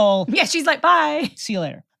Criston Cole. Yeah, she's like, bye. See you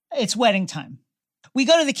later. It's wedding time. We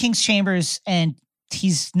go to the king's chambers and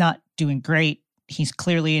he's not doing great. He's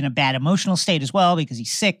clearly in a bad emotional state as well because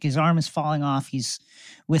he's sick. His arm is falling off. He's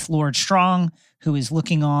with Lord Strong, who is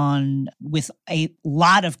looking on with a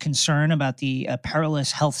lot of concern about the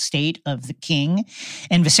perilous health state of the king.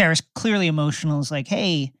 And Viserys, clearly emotional, is like,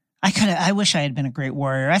 hey, I wish I had been a great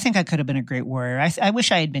warrior. I think I could have been a great warrior. I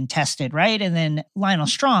wish I had been tested, right? And then Lionel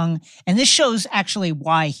Strong, and this shows actually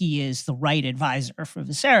why he is the right advisor for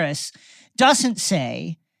Viserys, doesn't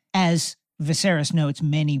say, as Viserys notes,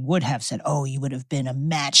 many would have said, oh, you would have been a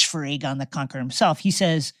match for Aegon the Conqueror himself. He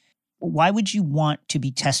says, why would you want to be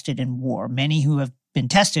tested in war? Many who have been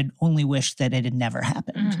tested only wish that it had never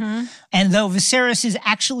happened. Mm-hmm. And though Viserys is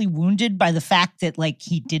actually wounded by the fact that, like,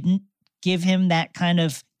 he didn't give him that kind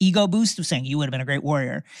of ego boost of saying, you would have been a great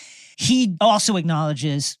warrior, he also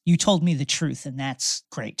acknowledges, you told me the truth, and that's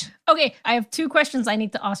great. Okay, I have two questions I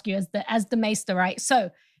need to ask you as the Maester, right? So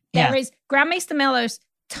there is Grand Maester Mellos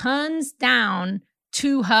turns down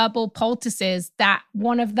 2 herbal poultices that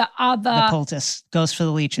one of the other... The poultice goes for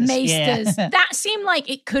the leeches. Maesters. Yeah. That seemed like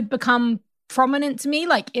it could become prominent to me.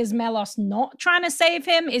 Like, is Mellos not trying to save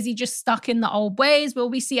him? Is he just stuck in the old ways? Will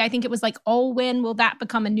we see? I think it was like Olwyn. Will that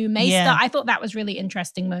become a new Maester? Yeah. I thought that was really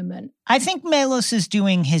interesting moment. I think Mellos is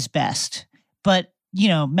doing his best, but, you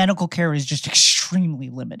know, medical care is just extremely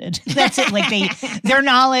limited. That's it. Like, their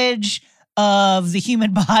knowledge of the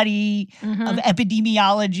human body, of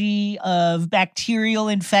epidemiology, of bacterial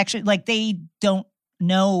infection. Like, they don't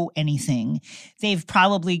know anything. They've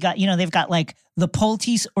probably got, they've got like the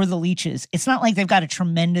poultice or the leeches. It's not like they've got a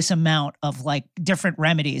tremendous amount of like different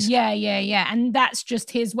remedies. Yeah. And that's just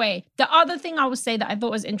his way. The other thing I would say that I thought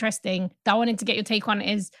was interesting that I wanted to get your take on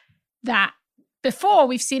is that before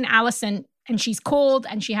we've seen Alicent and she's called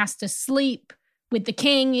and she has to sleep with the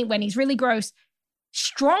king when he's really gross.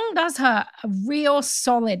 Strong does her a real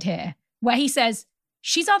solid here where he says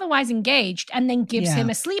she's otherwise engaged and then gives him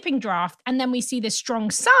a sleeping draft. And then we see the Strong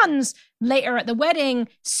sons later at the wedding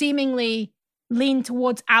seemingly lean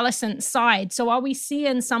towards Alicent's side. So are we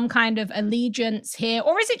seeing some kind of allegiance here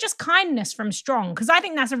or is it just kindness from Strong? Because I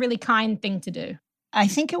think that's a really kind thing to do. I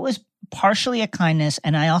think it was partially a kindness,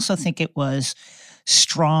 and I also think it was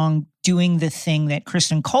Strong doing the thing that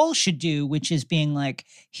Criston Cole should do, which is being like,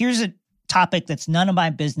 here's a topic that's none of my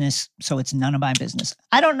business, so it's none of my business.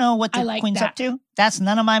 I don't know what the Queen's up to. That's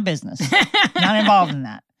none of my business. Not involved in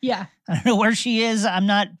that. Yeah. I don't know where she is.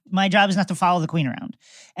 My job is not to follow the Queen around.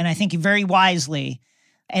 And I think very wisely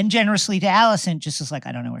and generously to Alicent just is like,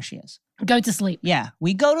 I don't know where she is. Go to sleep. Yeah.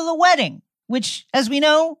 We go to the wedding, which, as we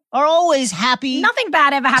know, are always happy. Nothing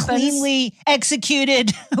bad ever happens. Cleanly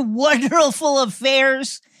executed, wonderful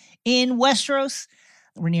affairs in Westeros.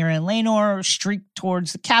 Rhaenyra and Laenor streak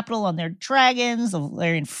towards the capital on their dragons. The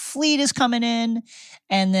Valyrian fleet is coming in.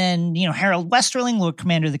 And then, Harold Westerling, Lord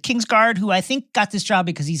Commander of the Kingsguard, who I think got this job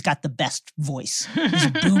because he's got the best voice. He's a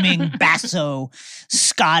booming, basso,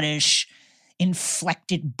 Scottish,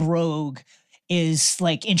 inflected brogue, is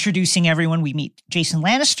like introducing everyone. We meet Jason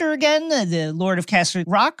Lannister again, the Lord of Castle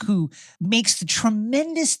Rock, who makes the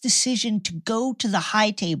tremendous decision to go to the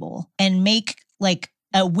high table and make like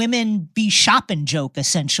a women be shopping joke,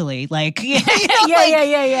 essentially. Like, yeah.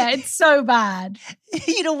 It's so bad.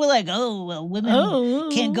 We're like,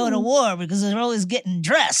 women can't go to war because they're always getting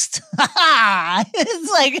dressed.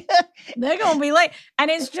 It's like they're gonna be late,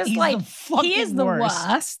 and it's just like he is the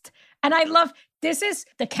worst. And I love this is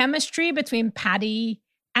the chemistry between Paddy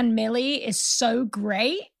and Millie is so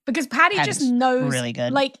great. Because Paddy just knows, really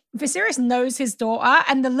good. Like Viserys knows his daughter,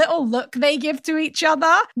 and the little look they give to each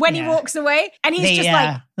other when he walks away, and he's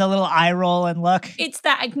like the little eye roll and look. It's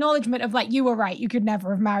that acknowledgement of like, you were right, you could never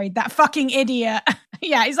have married that fucking idiot.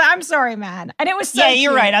 Yeah, he's like, I'm sorry, man, and it was so. Yeah,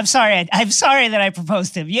 you're right. I'm sorry. I'm sorry that I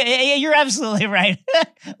proposed to him. Yeah, you're absolutely right.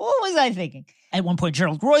 What was I thinking? At one point,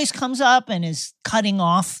 Gerald Royce comes up and is cutting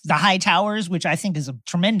off the high towers, which I think is a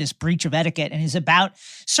tremendous breach of etiquette and is about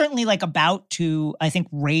to, I think,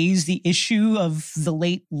 raise the issue of the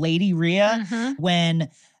late Lady Rhea when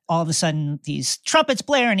all of a sudden these trumpets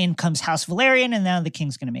blare and in comes House Valyrian and now the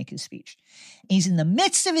king's going to make his speech. He's in the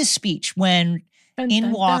midst of his speech when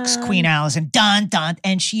in walks Queen Alicent,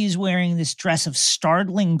 and she is wearing this dress of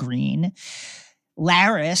startling green.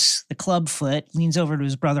 Larys, the clubfoot, leans over to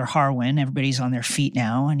his brother Harwin. Everybody's on their feet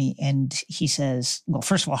now. And he says, well,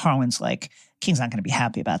 first of all, Harwin's like, King's not going to be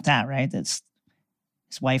happy about that, right? That's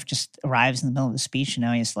his wife just arrives in the middle of the speech and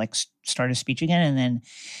now he has to like start his speech again. And then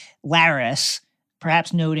Larys,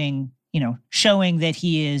 perhaps noting, showing that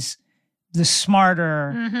he is the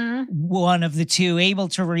smarter one of the two, able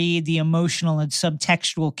to read the emotional and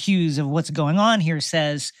subtextual cues of what's going on here,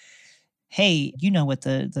 says, hey, you know what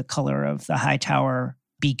the color of the high tower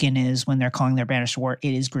beacon is when they're calling their banners to war?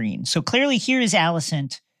 It is green. So clearly here is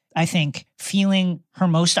Alicent, I think, feeling her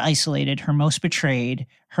most isolated, her most betrayed,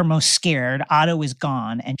 her most scared. Otto is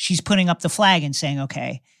gone. And she's putting up the flag and saying,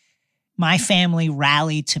 okay, my family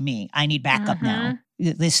rallied to me. I need backup now.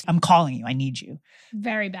 I'm calling you. I need you.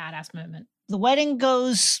 Very badass moment. The wedding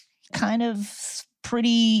goes kind of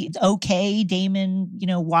pretty okay. Daemon,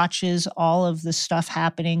 watches all of the stuff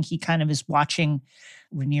happening. He kind of is watching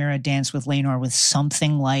Rhaenyra dance with Laenor with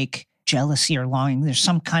something like jealousy or longing. There's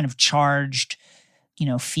some kind of charged,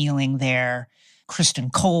 feeling there.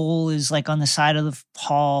 Criston Cole is like on the side of the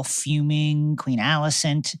hall fuming. Queen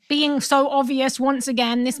Alicent. Being so obvious once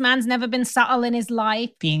again. This man's never been subtle in his life.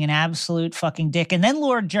 Being an absolute fucking dick. And then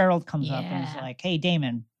Lord Gerald comes up and is like, hey,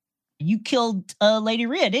 Daemon, you killed Lady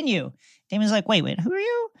Rhea, didn't you? Daemon's like, wait, who are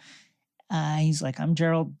you? He's like, I'm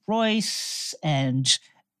Gerald Royce. And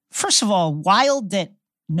first of all, wild that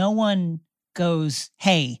no one goes,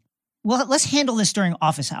 hey, well, let's handle this during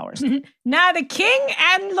office hours. Now the king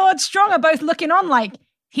and Lord Strong are both looking on like,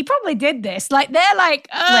 he probably did this. Like, they're like,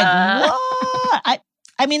 what?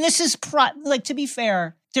 I mean, this is, to be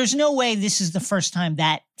fair, there's no way this is the first time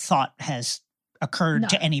that thought has occurred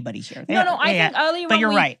to anybody here. No, I think earlier but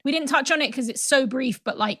you're right. We didn't touch on it because it's so brief,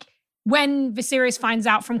 but like, when Viserys finds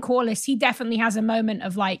out from Corlys, he definitely has a moment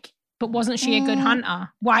of like, but wasn't she a good hunter?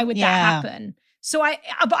 Why would that happen? So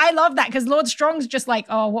but I love that because Lord Strong's just like,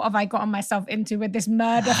 oh, what have I gotten myself into with this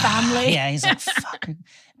murder family? Yeah, he's like, fuck,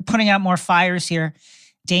 putting out more fires here.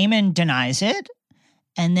 Daemon denies it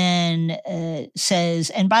and then says,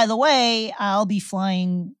 and by the way, I'll be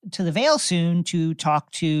flying to the Vale soon to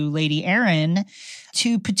talk to Lady Arryn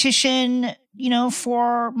to petition,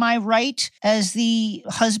 for my right as the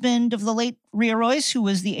husband of the late Rhea Royce, who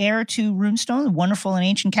was the heir to Runestone, the wonderful and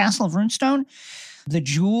ancient castle of Runestone. The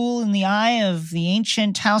jewel in the eye of the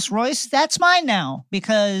ancient House Royce, that's mine now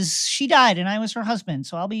because she died and I was her husband.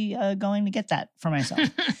 So I'll be going to get that for myself.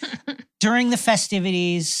 During the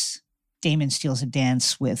festivities, Daemon steals a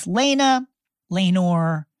dance with Laena.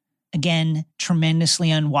 Laenor, again,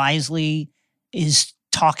 tremendously unwisely, is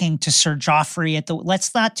talking to Sir Joffrey at the,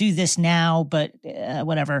 let's not do this now, but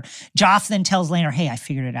whatever. Joff then tells Laenor, hey, I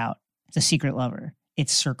figured it out. The secret lover.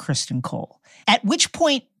 It's Sir Criston Cole. At which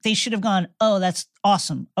point they should have gone, oh, that's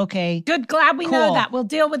awesome. Okay. Good. Glad we know that. We'll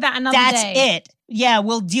deal with that another day. That's it. Yeah,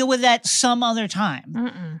 we'll deal with that some other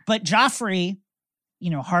time. But Joffrey,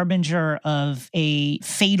 harbinger of a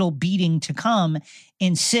fatal beating to come,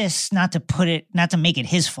 insists not to make it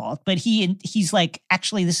his fault, but he's like,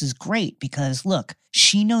 actually, this is great because look,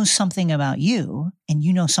 she knows something about you and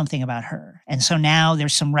you know something about her. And so now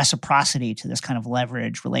there's some reciprocity to this kind of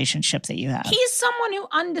leverage relationship that you have. He's someone who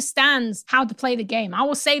understands how to play the game. I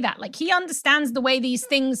will say that. Like, he understands the way these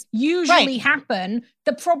things usually happen.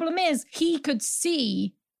 The problem is he could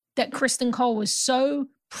see that Criston Cole was so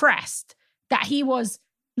pressed that he was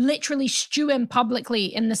literally stewing publicly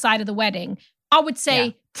in the side of the wedding. I would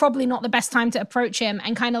say probably not the best time to approach him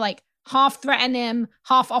and kind of like half threaten him,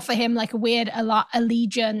 half offer him like a weird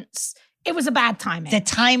allegiance. It was a bad timing. The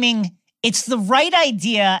timing, it's the right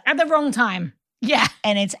idea. At the wrong time. Yeah.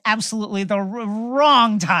 And it's absolutely the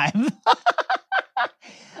wrong time.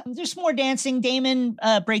 There's more dancing. Daemon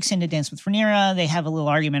breaks in to dance with Rhaenyra. They have a little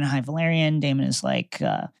argument in High Valyrian. Daemon is like,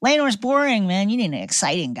 Laenor's boring, man. You need an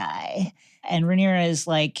exciting guy. And Rhaenyra is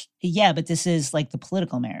like, yeah, but this is like the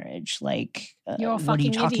political marriage. Like, you're a what are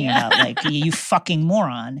you talking idiot. about? Like, you fucking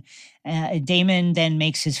moron. Daemon then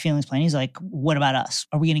makes his feelings plain. He's like, what about us?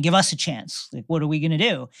 Are we going to give us a chance? Like, what are we going to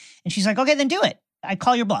do? And she's like, okay, then do it. I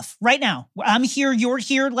call your bluff right now. I'm here. You're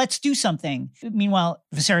here. Let's do something. Meanwhile,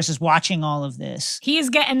 Viserys is watching all of this. He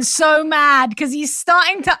is getting so mad because he's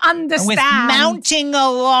starting to understand. With mounting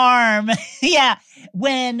alarm. Yeah.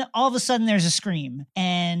 When all of a sudden there's a scream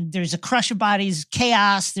and there's a crush of bodies,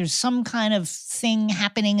 chaos, there's some kind of thing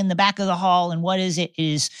happening in the back of the hall. And what is it? It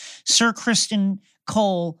is Sir Criston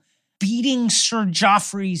Cole beating Sir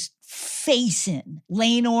Joffrey's face in.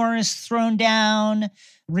 Laenor is thrown down.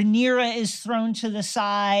 Rhaenyra is thrown to the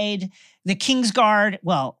side. The Kingsguard,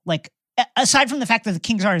 well, like, aside from the fact that the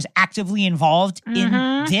Kingsguard is actively involved in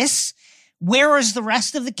this, where is the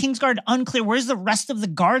rest of the Kingsguard? Unclear. Where's the rest of the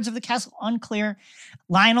guards of the castle? Unclear.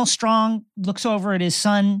 Lionel Strong looks over at his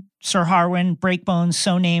son, Sir Harwin Breakbones,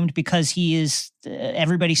 so named because he is,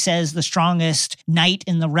 everybody says, the strongest knight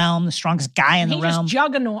in the realm, the strongest guy in the realm. He just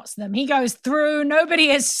juggernauts them. He goes through. Nobody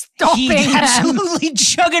is stopping him. He absolutely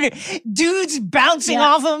juggernaut. Dude's bouncing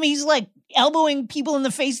off him. He's like elbowing people in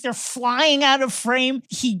the face. They're flying out of frame.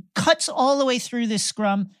 He cuts all the way through this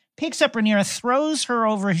scrum, picks up Rhaenyra, throws her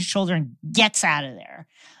over his shoulder, and gets out of there.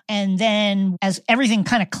 And then as everything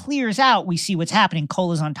kind of clears out, we see what's happening.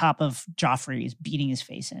 Cole is on top of Joffrey, is beating his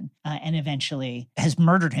face in, and eventually has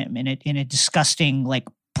murdered him in a disgusting, like,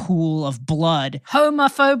 pool of blood.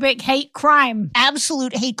 Homophobic hate crime.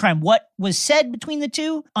 Absolute hate crime. What was said between the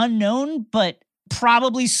two? Unknown, but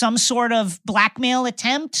probably some sort of blackmail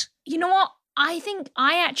attempt. You know what? I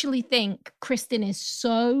actually think Criston is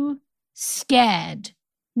so scared.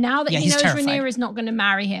 Now that he knows Rhaenyra is not going to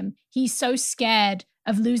marry him, he's so scared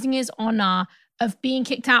of losing his honor, of being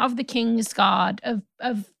kicked out of the Kingsguard,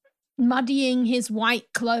 of muddying his white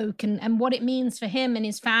cloak and what it means for him and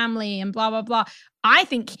his family and blah, blah, blah. I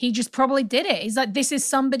think he just probably did it. He's like, this is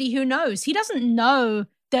somebody who knows. He doesn't know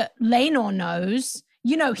that Laenor knows.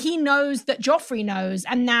 He knows that Joffrey knows,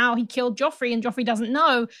 and now he killed Joffrey and Joffrey doesn't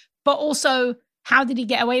know. But also, how did he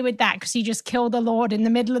get away with that? Because he just killed a lord in the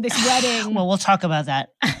middle of this wedding. Well, we'll talk about that.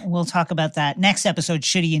 We'll talk about that next episode.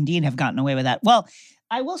 Should he indeed have gotten away with that? Well,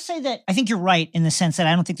 I will say that I think you're right in the sense that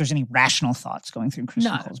I don't think there's any rational thoughts going through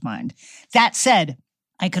Criston Cole's mind. That said,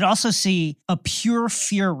 I could also see a pure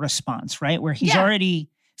fear response, right? Where he's already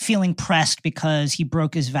feeling pressed because he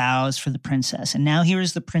broke his vows for the princess. And now here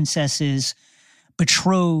is the princess's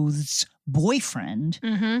betrothed's boyfriend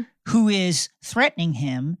who is threatening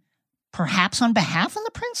him, perhaps on behalf of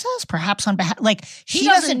the princess, perhaps on behalf, like, he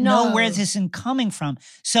doesn't know where this is coming from.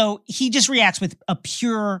 So he just reacts with a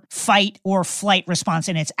pure fight or flight response,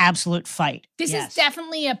 and it's absolute fight. This is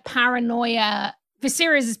definitely a paranoia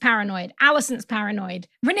Viserys is paranoid. Alicent's paranoid.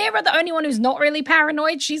 Rhaenyra, the only one who's not really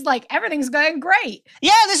paranoid, she's like, everything's going great.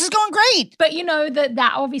 Yeah, this is going great. But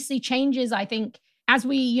that obviously changes, I think, as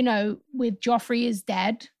we, with Joffrey is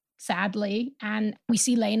dead, sadly, and we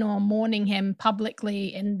see Laenor mourning him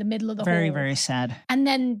publicly in the middle of the hall. Very, very sad. And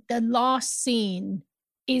then the last scene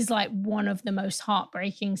is like one of the most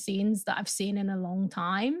heartbreaking scenes that I've seen in a long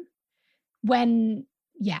time. When,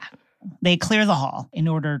 they clear the hall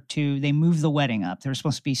they move the wedding up. There was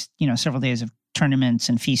supposed to be, several days of tournaments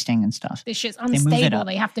and feasting and stuff. This shit's unstable.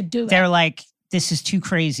 They have to do it. They're like, this is too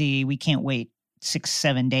crazy. We can't wait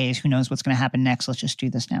 6-7 days. Who knows what's going to happen next? Let's just do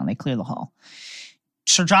this now. And they clear the hall.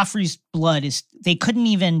 Sir Joffrey's blood they couldn't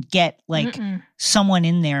even get someone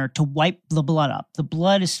in there to wipe the blood up. The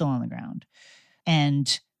blood is still on the ground.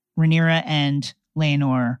 And Rhaenyra and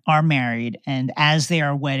Laenor are married. And as they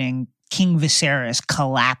are wedding, King Viserys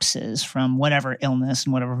collapses from whatever illness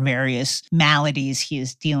and whatever various maladies he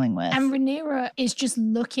is dealing with. And Rhaenyra is just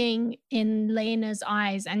looking in Laena's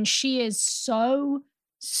eyes, and she is so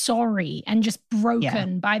sorry and just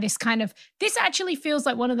broken by this this actually feels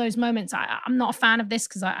like one of those moments. I'm not a fan of this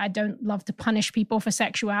because I don't love to punish people for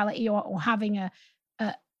sexuality or having a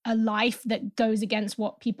life that goes against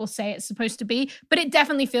what people say it's supposed to be. But it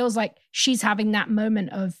definitely feels like she's having that moment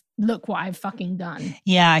of, look what I've fucking done.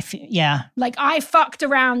 Yeah, Like, I fucked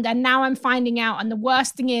around and now I'm finding out. And the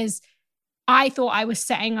worst thing is, I thought I was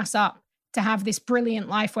setting us up to have this brilliant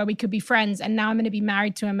life where we could be friends. And now I'm going to be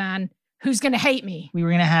married to a man who's going to hate me. We were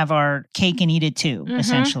going to have our cake and eat it too,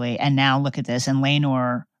 essentially. And now look at this. And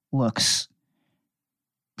Laenor looks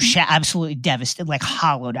absolutely devastated, like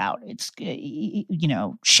hollowed out. It's,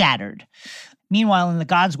 shattered. Meanwhile, in the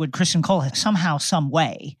Godswood, Criston Cole has somehow, some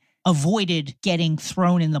way avoided getting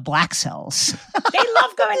thrown in the black cells. They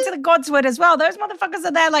love going to the Godswood as well. Those motherfuckers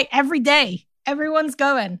are there like every day. Everyone's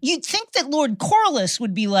going. You'd think that Lord Corlys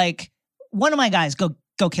would be like, one of my guys, go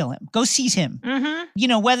kill him. Go seize him.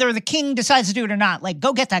 Whether the king decides to do it or not, like,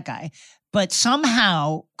 go get that guy. But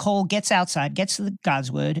somehow Cole gets outside, gets to the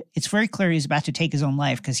Godswood. It's very clear he's about to take his own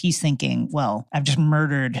life because he's thinking, well, I've just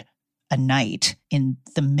murdered a knight in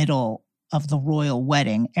the middle of the royal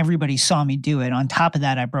wedding. Everybody saw me do it. On top of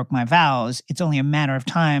that, I broke my vows. It's only a matter of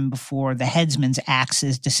time before the headsman's axe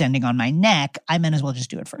is descending on my neck. I might as well just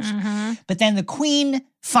do it first. But then the queen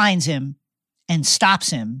finds him and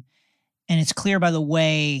stops him. And it's clear by the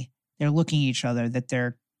way they're looking at each other that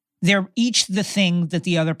they're each the thing that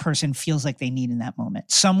the other person feels like they need in that moment.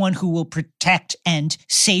 Someone who will protect and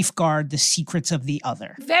safeguard the secrets of the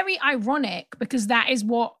other. Very ironic, because that is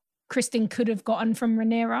what Criston could have gotten from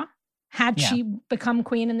Rhaenyra had she become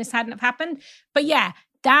queen and this hadn't have happened. But yeah,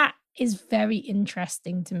 that is very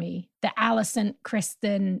interesting to me. The Alicent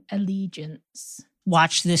Criston allegiance.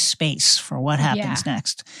 Watch this space for what happens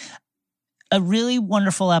next. A really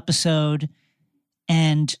wonderful episode.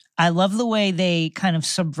 And I love the way they kind of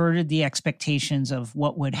subverted the expectations of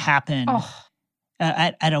what would happen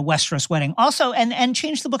at a Westeros wedding. Also, and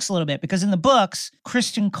changed the books a little bit, because in the books,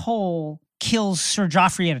 Criston Cole kills Sir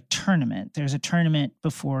Joffrey at a tournament. There's a tournament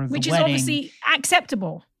before the wedding. Which is obviously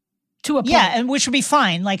acceptable to a point. Yeah, and which would be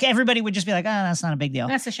fine. Like, everybody would just be like, that's not a big deal.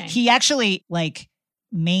 That's a shame. He actually,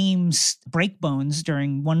 maims Breakbones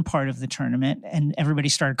during one part of the tournament, and everybody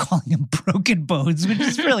started calling him Broken Bones, which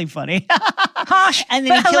is really funny. Harsh, and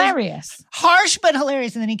then hilarious. Harsh, but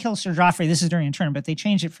hilarious. And then he kills Sir Joffrey. This is during a tournament, but they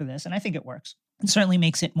changed it for this, and I think it works. It certainly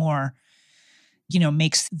makes it more,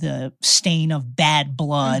 makes the stain of bad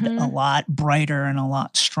blood a lot brighter and a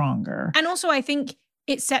lot stronger. And also, I think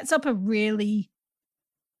it sets up a really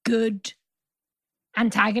good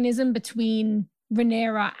antagonism between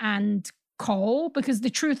Rhaenyra and Cole, because the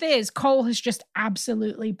truth is Cole has just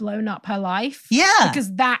absolutely blown up her life. Yeah.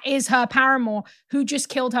 Because that is her paramour who just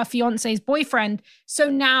killed her fiance's boyfriend. So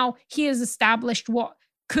now he has established what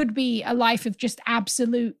could be a life of just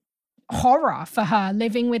absolute horror for her,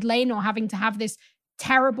 living with Laenor, having to have this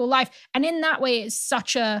terrible life. And in that way, it's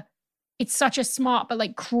such a smart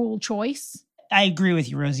but cruel choice. I agree with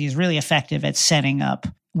you, Rosie. Is really effective at setting up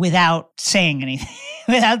without saying anything,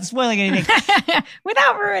 without spoiling anything.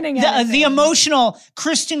 Without ruining it. The emotional,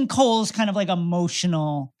 Criston Cole's kind of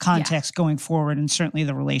emotional context going forward, and certainly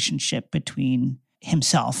the relationship between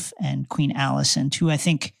himself and Queen Alicent, who I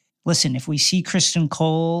think, listen, if we see Criston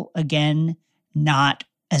Cole again, not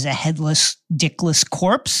as a headless, dickless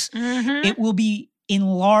corpse, it will be in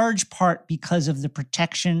large part because of the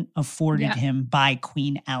protection afforded him by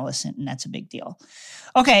Queen Alicent, and that's a big deal.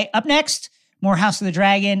 Okay, up next, more House of the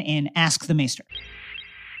Dragon in Ask the Maester.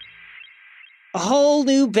 A whole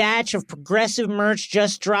new batch of progressive merch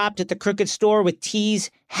just dropped at the Crooked Store with tees,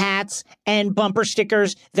 hats, and bumper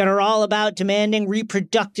stickers that are all about demanding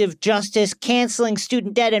reproductive justice, canceling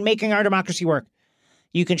student debt, and making our democracy work.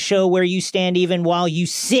 You can show where you stand even while you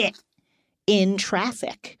sit in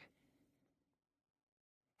traffic.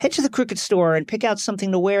 Head to the Crooked Store and pick out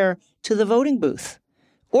something to wear to the voting booth.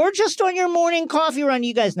 Or just on your morning coffee run.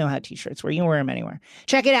 You guys know how t-shirts work. You can wear them anywhere.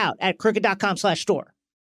 Check it out at crooked.com/store.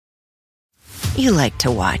 You like to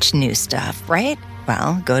watch new stuff, right?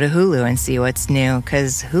 Well, go to Hulu and see what's new,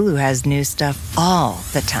 because Hulu has new stuff all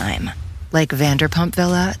the time. Like Vanderpump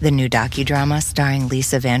Villa, the new docudrama starring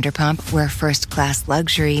Lisa Vanderpump, where first-class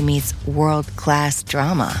luxury meets world-class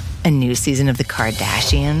drama. A new season of The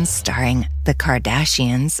Kardashians starring The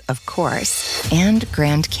Kardashians, of course. And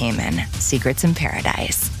Grand Cayman, Secrets in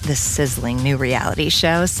Paradise, the sizzling new reality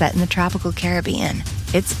show set in the tropical Caribbean.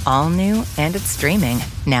 It's all new and it's streaming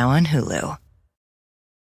now on Hulu.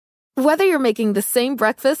 Whether you're making the same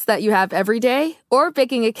breakfast that you have every day or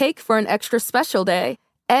baking a cake for an extra special day,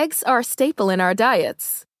 eggs are a staple in our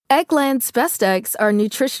diets. Eggland's Best Eggs are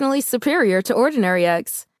nutritionally superior to ordinary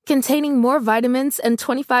eggs, containing more vitamins and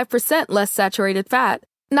 25% less saturated fat.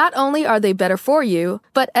 Not only are they better for you,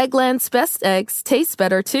 but Eggland's Best Eggs taste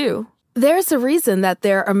better too. There's a reason that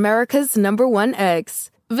they're America's #1 eggs.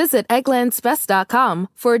 Visit egglandsbest.com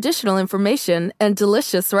for additional information and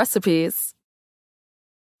delicious recipes.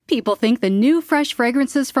 People think the new fresh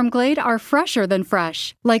fragrances from Glade are fresher than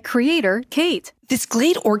fresh, like creator Kate. This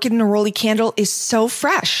Glade Orchid Neroli candle is so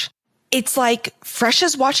fresh. It's like fresh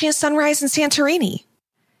as watching a sunrise in Santorini.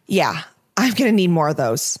 Yeah, I'm going to need more of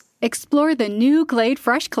those. Explore the new Glade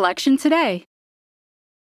Fresh collection today.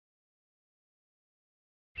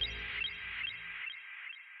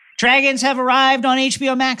 Dragons have arrived on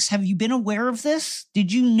HBO Max. Have you been aware of this?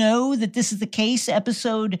 Did you know that this is the case?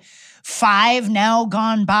 Episode 5 now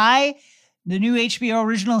gone by. The new HBO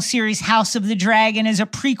original series House of the Dragon is a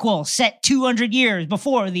prequel set 200 years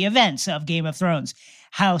before the events of Game of Thrones.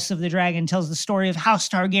 House of the Dragon tells the story of House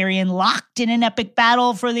Targaryen locked in an epic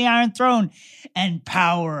battle for the Iron Throne and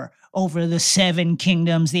power over the 7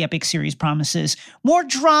 kingdoms. The epic series promises more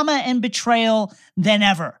drama and betrayal than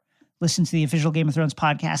ever. Listen to the official Game of Thrones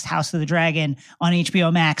podcast, House of the Dragon, on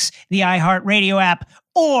HBO Max, the iHeartRadio app,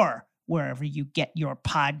 or wherever you get your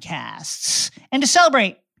podcasts. And to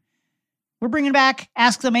celebrate, we're bringing back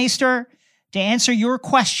Ask the Maester to answer your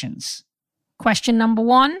questions. Question number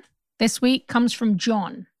 1 this week comes from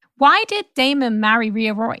John. Why did Daemon marry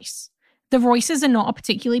Rhea Royce? The Royces are not a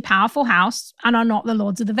particularly powerful house and are not the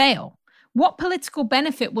Lords of the Vale. What political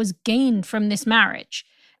benefit was gained from this marriage?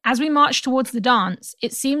 As we march towards the dance,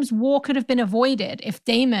 it seems war could have been avoided if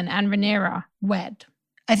Daemon and Rhaenyra wed.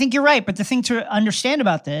 I think you're right, but the thing to understand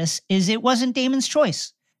about this is it wasn't Daemon's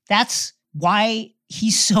choice. That's why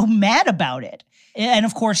he's so mad about it. And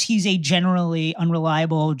of course, he's a generally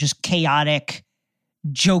unreliable, just chaotic,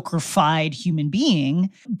 Joker-fied human being,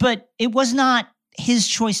 but it was not his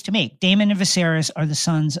choice to make. Daemon and Viserys are the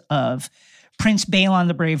sons of Prince Balon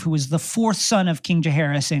the Brave, who was the 4th son of King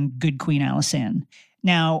Jaehaerys and good Queen Alysanne.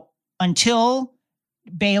 Now, until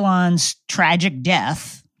Balon's tragic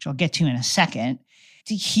death, which I'll get to in a second,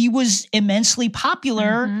 he was immensely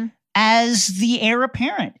popular as the heir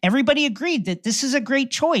apparent. Everybody agreed that this is a great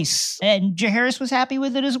choice, and Jaehaerys was happy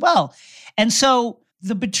with it as well. And so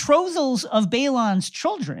the betrothals of Balon's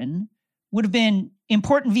children would have been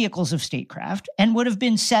important vehicles of statecraft and would have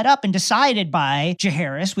been set up and decided by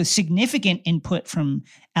Jaehaerys with significant input from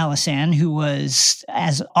Alysanne, who was,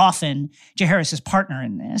 as often, Jaehaerys' partner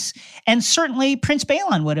in this. And certainly Prince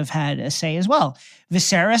Balon would have had a say as well.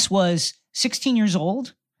 Viserys was 16 years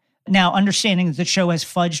old. Now, understanding that the show has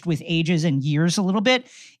fudged with ages and years a little bit,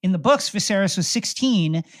 in the books, Viserys was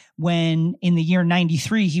 16 when, in the year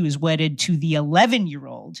 93, he was wedded to the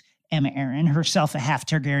 11-year-old Aemma Arryn, herself a half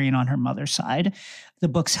Targaryen on her mother's side. The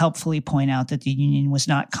books helpfully point out that the union was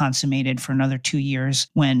not consummated for another 2 years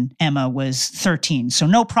when Aemma was 13. So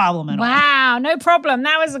no problem at all. Wow, no problem.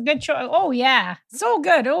 That was a good choice. Oh, yeah. It's all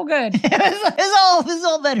good, all good. It's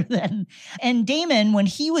all better then. And Daemon, when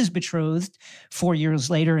he was betrothed 4 years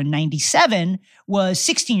later in 97, was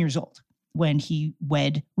 16 years old when he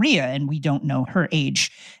wed Rhea, and we don't know her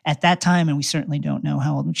age at that time, and we certainly don't know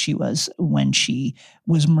how old she was when she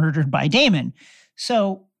was murdered by Daemon.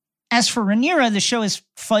 So as for Rhaenyra, the show is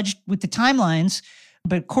fudged with the timelines,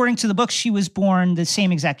 but according to the books, she was born the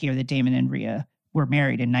same exact year that Daemon and Rhea were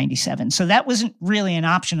married in 97. So that wasn't really an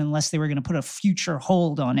option unless they were going to put a future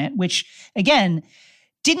hold on it, which, again,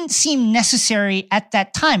 didn't seem necessary at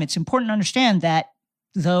that time. It's important to understand that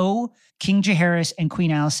though King Jaehaerys and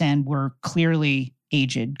Queen Alysanne were clearly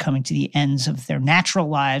aged, coming to the ends of their natural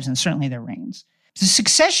lives and certainly their reigns. The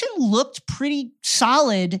succession looked pretty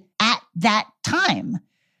solid at that time.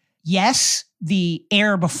 Yes, the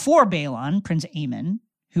heir before Balon, Prince Aemon,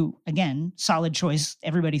 who, again, solid choice,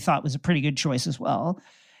 everybody thought was a pretty good choice as well.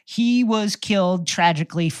 He was killed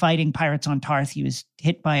tragically fighting pirates on Tarth. He was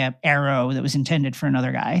hit by an arrow that was intended for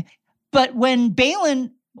another guy. But when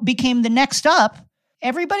Balon became the next up,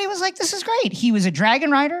 everybody was like, this is great. He was a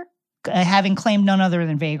dragon rider, having claimed none other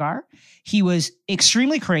than Vhagar. He was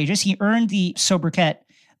extremely courageous. He earned the sobriquet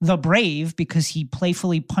the Brave because he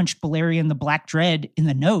playfully punched Balerion the Black Dread in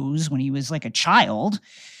the nose when he was like a child.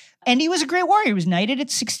 And he was a great warrior. He was knighted at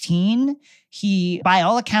 16. He, by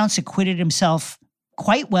all accounts, acquitted himself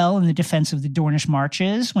quite well in the defense of the Dornish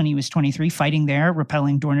marches when he was 23, fighting there,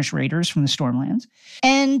 repelling Dornish raiders from the Stormlands.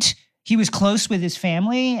 And he was close with his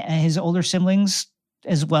family. His older siblings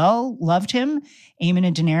as well loved him, Aemon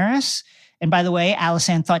and Daenerys. And by the way,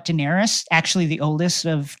 Alysanne thought Daenerys, actually the oldest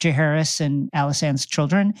of Jaehaerys and Alysanne's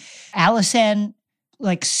children, Alysanne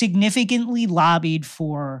like significantly lobbied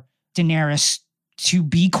for Daenerys to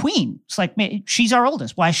be queen. It's like, she's our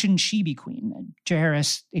oldest. Why shouldn't she be queen? And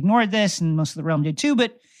Jaehaerys ignored this, and most of the realm did too,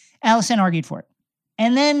 but Alysanne argued for it.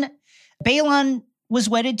 And then Balon was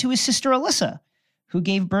wedded to his sister Alyssa, who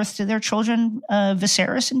gave birth to their children,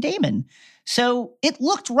 Viserys and Daemon. So it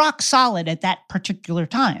looked rock solid at that particular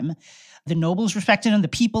time. The nobles respected him, the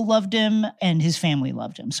people loved him, and his family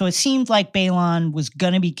loved him. So it seemed like Balon was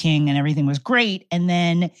going to be king and everything was great. And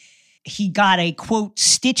then he got a, quote,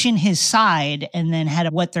 stitch in his side and then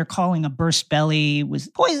had what they're calling a burst belly, was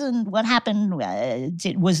poisoned. What happened?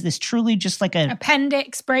 Was this truly just like a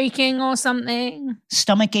appendix breaking or something?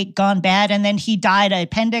 Stomach ache gone bad. And then he died of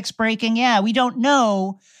appendix breaking. Yeah, we don't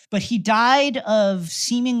know. But he died of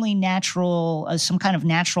seemingly natural, some kind of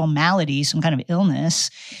natural malady, some kind of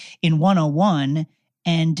illness in 101.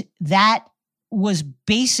 And that was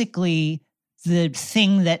basically the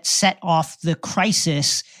thing that set off the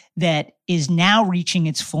crisis that is now reaching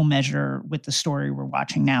its full measure with the story we're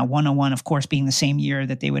watching now. 101, of course, being the same year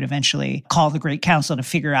that they would eventually call the Great Council to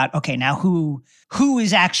figure out, okay, now who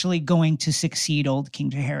is actually going to succeed old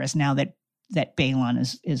King Jaehaerys now that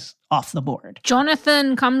Balon is off the board.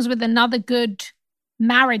 Jonathan comes with another good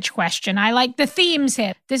marriage question. I like the themes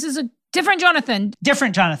here. This is a different Jonathan.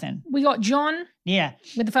 Different Jonathan. We got John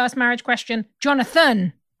with the first marriage question,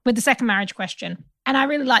 Jonathan with the second marriage question. And I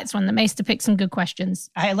really like this one. The Maester picked some good questions.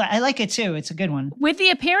 I like it too. It's a good one. With the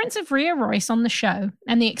appearance of Rhea Royce on the show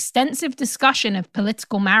and the extensive discussion of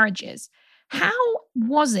political marriages, how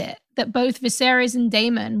was it that both Viserys and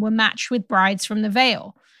Daemon were matched with brides from the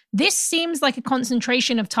Vale? This seems like a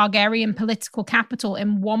concentration of Targaryen political capital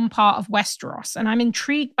in one part of Westeros, and I'm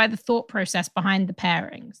intrigued by the thought process behind the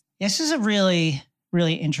pairings. This is a really,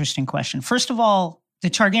 really interesting question. First of all, the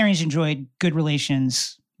Targaryens enjoyed good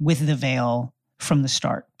relations with the Vale from the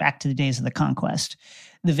start, back to the days of the conquest.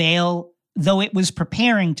 The Vale, though it was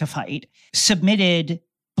preparing to fight, submitted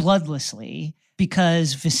bloodlessly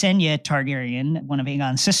because Visenya Targaryen, one of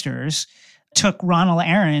Aegon's sisters, took Ronnell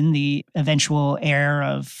Arryn, the eventual heir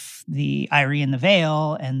of the Eyrie and the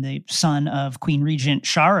Vale and the son of Queen Regent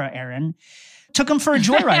Shara Arryn, took him for a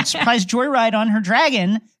joyride, surprise joyride on her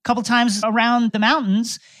dragon a couple times around the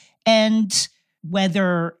mountains. And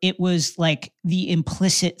whether it was like the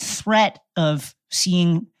implicit threat of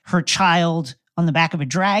seeing her child on the back of a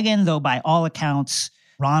dragon, though by all accounts,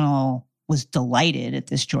 Ronnell was delighted at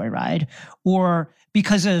this joyride, or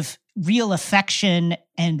because of real affection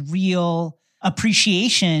and real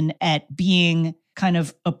appreciation at being kind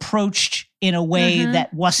of approached in a way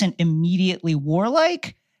that wasn't immediately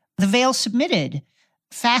warlike, the Vale submitted.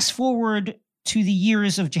 Fast forward to the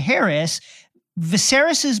years of Jaehaerys,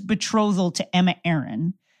 Viserys's betrothal to Aemma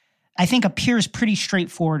Arryn, I think, appears pretty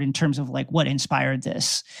straightforward in terms of like what inspired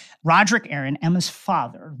this. Roderick Arryn, Aemma's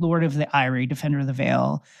father, Lord of the Eyrie, Defender of the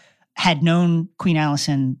Vale, had known Queen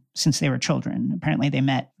Alysanne since they were children. Apparently they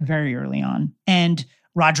met very early on. And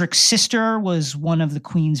Roderick's sister was one of the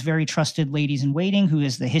Queen's very trusted ladies in waiting, who,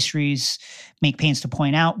 as the histories make pains to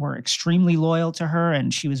point out, were extremely loyal to her,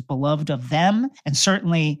 and she was beloved of them. And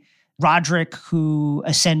certainly Roderick, who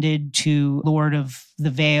ascended to Lord of the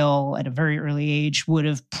Vale at a very early age, would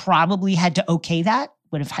have probably had to okay that,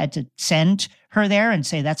 would have had to send her there and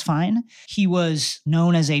say, that's fine. He was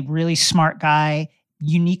known as a really smart guy,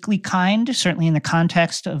 uniquely kind, certainly in the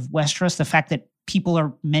context of Westeros. The fact that people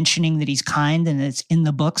are mentioning that he's kind and it's in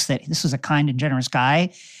the books that this is a kind and generous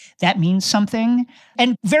guy, that means something.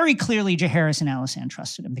 And very clearly, Jaehaerys and Alysanne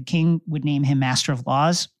trusted him. The king would name him Master of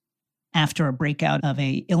Laws. after a breakout of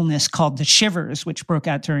a illness called the Shivers, which broke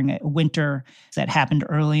out during a winter that happened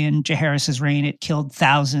early in Jaehaerys' reign. It killed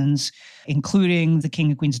thousands, including the king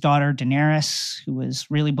and queen's daughter, Daenerys, who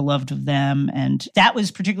was really beloved of them. And that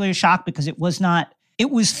was particularly a shock because it was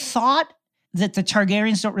thought that the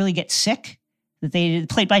Targaryens don't really get sick, that they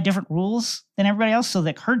played by different rules than everybody else. So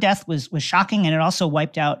that her death was shocking, and it also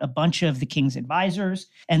wiped out a bunch of the king's advisors.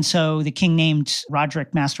 And so the king named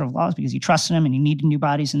Roderick Master of Laws because he trusted him and he needed new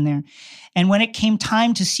bodies in there. And when it came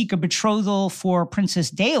time to seek a betrothal for Princess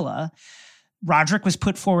Daela, Roderick was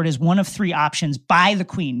put forward as one of three options by the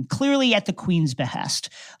queen, clearly at the queen's behest,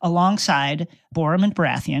 alongside Boromund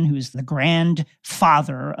Baratheon, who is the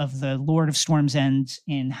grandfather of the Lord of Storm's End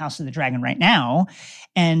in House of the Dragon right now,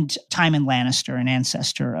 and Tywin Lannister, an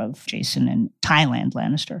ancestor of Jason and Tyland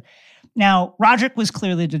Lannister. Now, Roderick was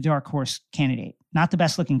clearly the dark horse candidate, not the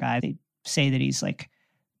best looking guy. They say that he's like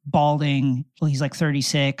balding. Well, he's like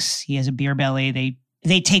 36. He has a beer belly.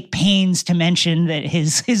 They take pains to mention that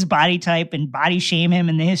his body type and body shame him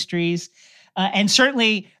in the histories. And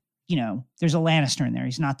certainly, there's a Lannister in there.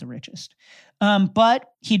 He's not the richest.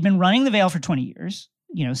 But he'd been running the Vale for 20 years,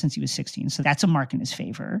 since he was 16. So that's a mark in his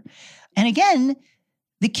favor. And again,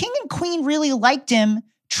 the king and queen really liked him,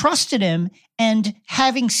 trusted him, and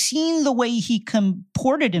having seen the way he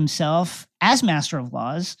comported himself as Master of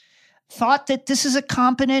Laws, thought that this is a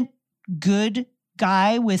competent, good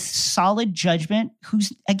guy with solid judgment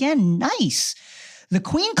who's, again, nice. The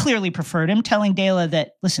queen clearly preferred him, telling Daela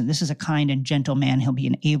that, listen, this is a kind and gentle man. He'll be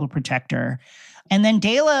an able protector. And then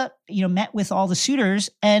Daela, met with all the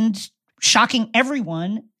suitors and, shocking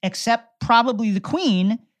everyone except probably the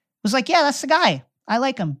queen, was like, yeah, that's the guy. I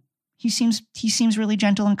like him. He seems really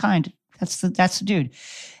gentle and kind. That's the dude.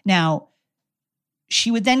 Now,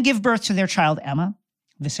 she would then give birth to their child, Aemma,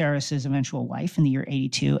 Viserys' eventual wife, in the year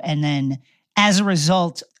 82. And then, as a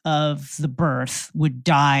result of the birth, would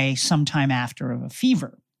die sometime after of a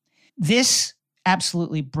fever. This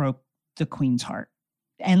absolutely broke the queen's heart.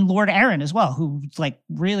 And Lord Arryn as well, who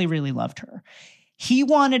really, really loved her. He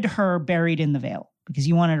wanted her buried in the Vale because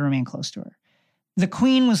he wanted to remain close to her. The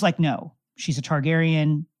queen was like, no, she's a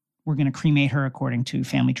Targaryen. We're going to cremate her according to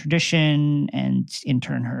family tradition and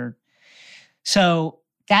intern her. So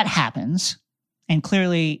that happens. And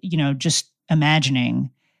clearly, just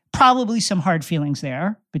imagining probably some hard feelings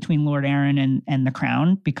there between Lord Arryn and the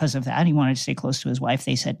crown because of that. He wanted to stay close to his wife.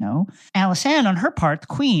 They said no. Alysanne, on her part, the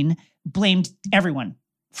queen, blamed everyone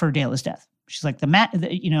for Daela's death. She's like,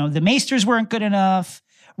 the maesters weren't good enough.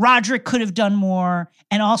 Roderick could have done more.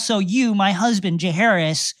 And also you, my husband,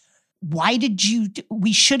 Jaehaerys, why did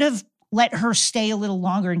we should have let her stay a little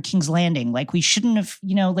longer in King's Landing. We shouldn't have,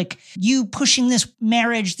 you pushing this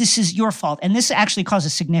marriage, this is your fault. And this actually caused a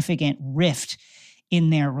significant rift in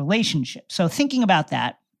their relationship. So thinking about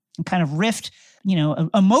that, and kind of rift,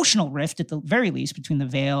 emotional rift at the very least between the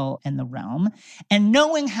Vale and the realm, and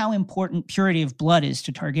knowing how important purity of blood is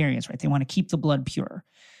to Targaryens, right? They want to keep the blood pure,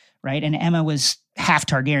 right? And Aemma was half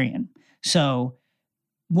Targaryen. So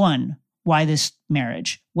one, why this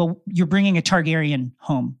marriage? Well, you're bringing a Targaryen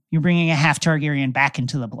home. You're bringing a half Targaryen back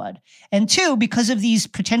into the blood. And two, because of these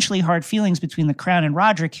potentially hard feelings between the crown and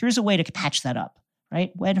Roderick, here's a way to patch that up,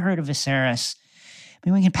 right? Wed her to Viserys.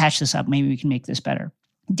 Maybe we can patch this up. Maybe we can make this better.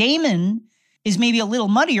 Daemon is maybe a little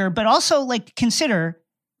muddier, but also consider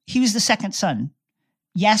he was the second son.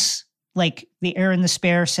 Yes, the heir in the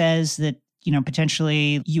spare says that,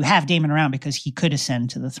 potentially you have Daemon around because he could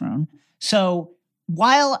ascend to the throne. So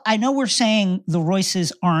while I know we're saying the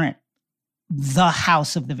Royces aren't the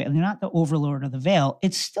House of the Vale, they're not the overlord of the Vale,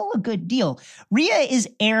 it's still a good deal. Rhea is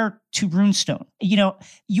heir to Runestone.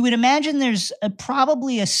 You would imagine there's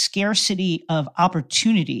probably a scarcity of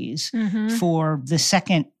opportunities for the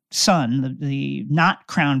second son, the not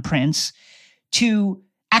crown prince, to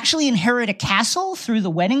actually inherit a castle through the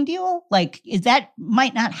wedding deal. That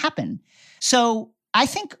might not happen. So I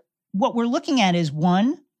think what we're looking at is,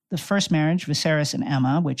 one, the first marriage, Viserys and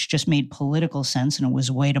Aemma, which just made political sense, and it was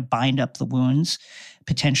a way to bind up the wounds,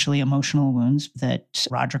 potentially emotional wounds that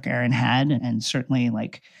Roderick Arryn had, and certainly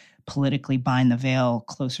politically bind the Vale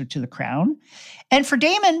closer to the crown. And for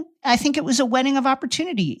Daemon, I think it was a wedding of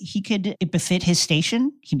opportunity. It befit his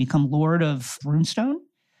station. He become Lord of Runestone.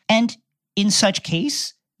 And in such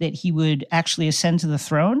case that he would actually ascend to the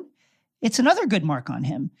throne, it's another good mark on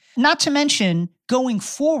him. Not to mention, going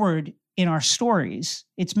forward in our stories,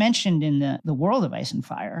 it's mentioned in the World of Ice and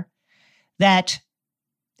Fire that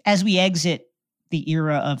as we exit the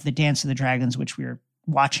era of the Dance of the Dragons, which we're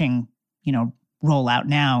watching, roll out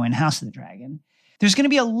now in House of the Dragon, there's going to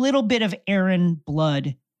be a little bit of Arryn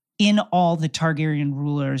blood in all the Targaryen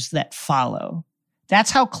rulers that follow. That's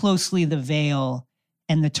how closely the Vale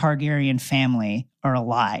and the Targaryen family are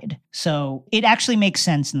allied. So it actually makes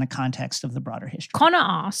sense in the context of the broader history. Connor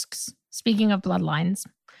asks, speaking of bloodlines,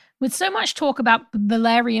 with so much talk about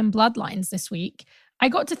Valyrian bloodlines this week, I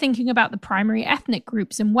got to thinking about the primary ethnic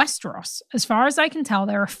groups in Westeros. As far as I can tell,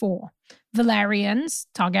 there are 4. Valyrians,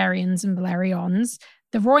 Targaryens and Valyrians,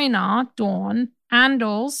 the Rhoynar, Dorne,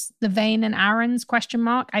 Andals, the Vayne and Arryns,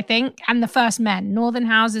 I think, and the First Men, Northern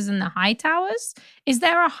Houses and the Hightowers. Is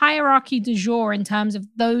there a hierarchy du jour in terms of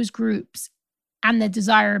those groups and the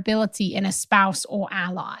desirability in a spouse or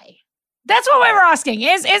ally? That's what we were asking.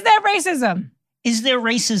 Is there racism? Is there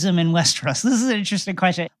racism in Westeros? This is an interesting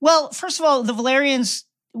question. Well, first of all, the Valyrians,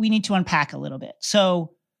 we need to unpack a little bit.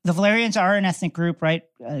 So the Valyrians are an ethnic group, right?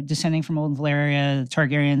 Descending from Old Valyria, the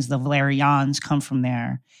Targaryens, the Valyrians come from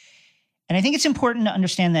there. And I think it's important to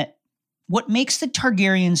understand that what makes the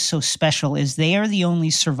Targaryens so special is they are the only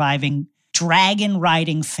surviving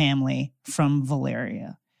dragon-riding family from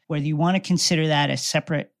Valyria. Whether you want to consider that a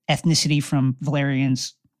separate ethnicity from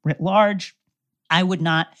Valyrians writ large, I would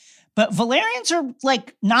not. But Valyrians are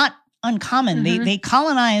not uncommon. Mm-hmm. They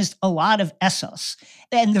colonized a lot of Essos.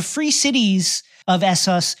 And the free cities of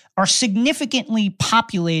Essos are significantly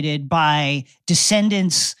populated by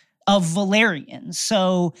descendants of Valyrians.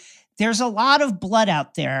 So there's a lot of blood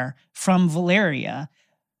out there from Valyria.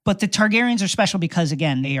 But the Targaryens are special because,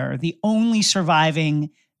 again, they are the only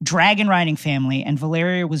surviving dragon-riding family, and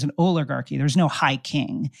Valyria was an oligarchy. There's no high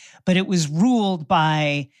king, but it was ruled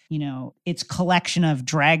by, its collection of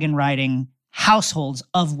dragon-riding households,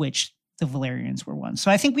 of which the Valyrians were one. So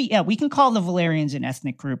I think we can call the Valyrians an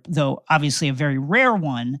ethnic group, though obviously a very rare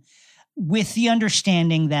one, with the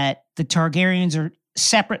understanding that the Targaryens are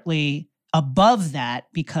separately above that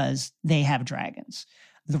because they have dragons.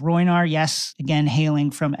 The Rhoynar, yes, again, hailing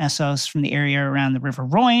from Essos, from the area around the River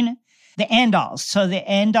Rhoyne. The Andals. So the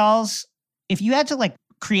Andals, if you had to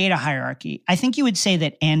create a hierarchy, I think you would say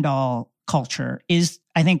that Andal culture is,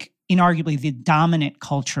 I think, inarguably the dominant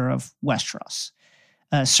culture of Westeros,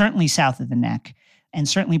 certainly south of the Neck, and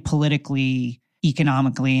certainly politically,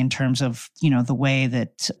 economically, in terms of, the way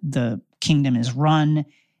that the kingdom is run.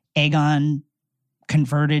 Aegon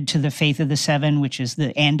converted to the Faith of the Seven, which is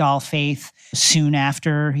the Andal faith, soon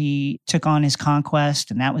after he took on his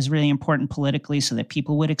conquest. And that was really important politically so that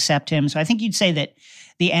people would accept him. So I think you'd say that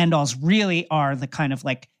the Andals really are the kind of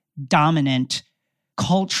dominant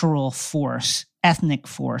cultural force, ethnic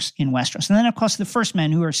force in Westeros. And then, of course, the First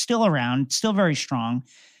Men, who are still around, still very strong.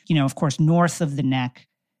 Of course, north of the Neck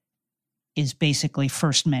is basically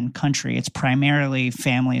First Men country. It's primarily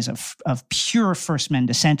families of pure First Men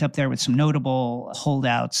descent up there with some notable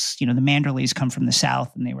holdouts. The Manderleys come from the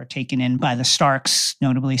south and they were taken in by the Starks,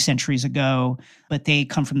 notably centuries ago, but they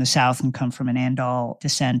come from the south and come from an Andal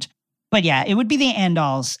descent. But yeah, it would be the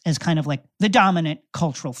Andals as kind of the dominant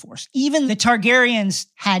cultural force. Even the Targaryens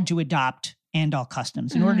had to adopt Andal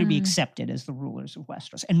customs in order to be accepted as the rulers of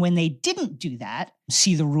Westeros. And when they didn't do that,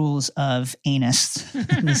 see the rules of Aenys,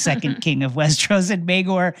 the second king of Westeros, and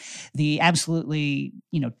Maegor, the absolutely,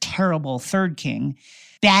 terrible third king,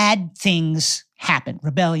 bad things happen,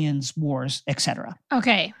 rebellions, wars, etc.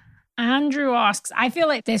 Okay. Andrew asks, I feel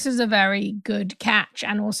like this is a very good catch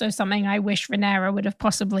and also something I wish Rhaenyra would have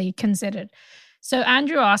possibly considered. So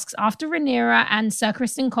Andrew asks, after Rhaenyra and Sir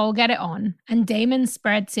Criston Cole get it on and Daemon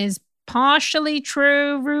spreads his partially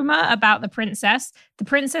true rumor about the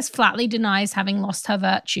princess flatly denies having lost her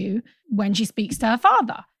virtue when she speaks to her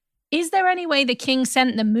father. Is there any way the king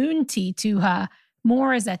sent the moon tea to her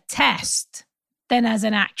more as a test than as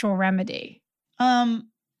an actual remedy?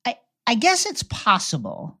 I guess it's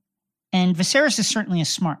possible. And Viserys is certainly a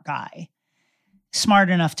smart guy, smart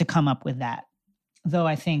enough to come up with that. Though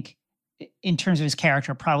I think in terms of his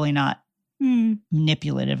character, probably not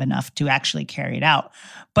manipulative enough to actually carry it out.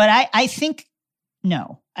 But I think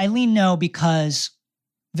no. I lean no because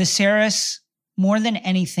Viserys, more than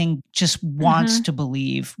anything, just wants to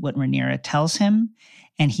believe what Rhaenyra tells him.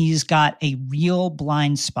 And he's got a real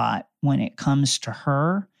blind spot when it comes to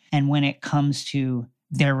her and when it comes to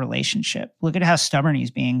their relationship. Look at how stubborn he's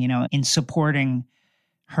being, in supporting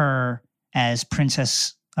her as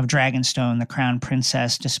Princess of Dragonstone, the crown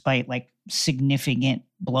princess, despite significant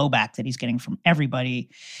blowback that he's getting from everybody.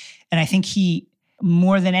 And I think he,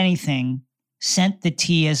 more than anything, sent the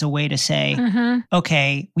tea as a way to say,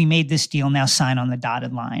 okay, we made this deal, now sign on the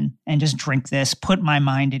dotted line and just drink this, put my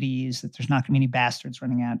mind at ease that there's not going to be any bastards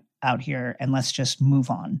running out here, and let's just move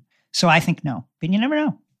on. So I think no, but you never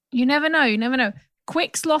know. You never know.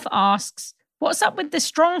 Quick Sloth asks, What's up with the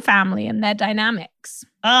Strong family and their dynamics?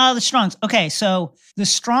 The Strongs. Okay, so the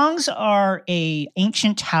Strongs are a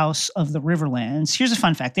ancient house of the Riverlands. Here's a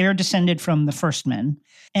fun fact. They are descended from the First Men.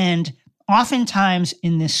 And oftentimes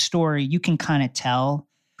in this story, you can kind of tell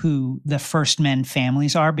who the First Men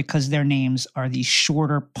families are because their names are these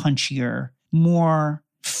shorter, punchier, more,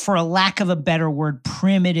 for a lack of a better word,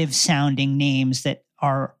 primitive sounding names that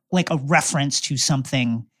are like a reference to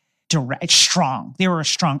something direct, strong. They were a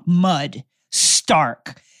strong. Mud,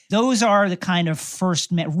 Stark. Those are the kind of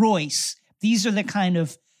First Men. Royce. These are the kind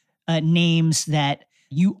of names that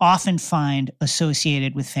you often find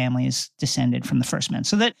associated with families descended from the First Men.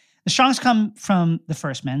 So that the Strongs come from the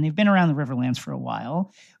First Men. They've been around the Riverlands for a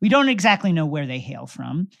while. We don't exactly know where they hail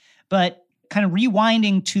from, but kind of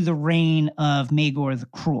rewinding to the reign of Maegor the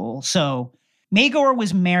Cruel. So Maegor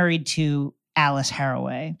was married to Alice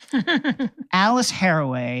Haraway. Alice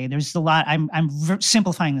Haraway, there's a lot, I'm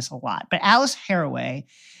simplifying this a lot, but Alice Haraway,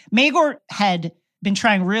 Maegor had been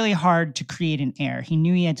trying really hard to create an heir. He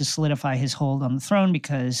knew he had to solidify his hold on the throne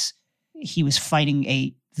because he was fighting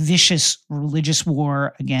a vicious religious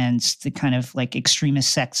war against the kind of like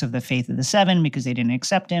extremist sects of the Faith of the Seven because they didn't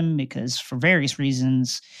accept him because for various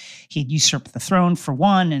reasons he had usurped the throne for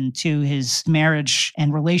one, and two, his marriage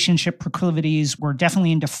and relationship proclivities were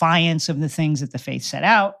definitely in defiance of the things that the faith set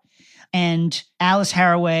out. And Alice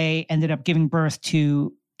Haraway ended up giving birth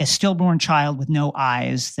to a stillborn child with no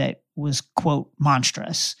eyes that was, quote,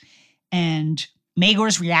 monstrous. And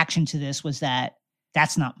Maegor's reaction to this was that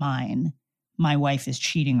that's not mine. My wife is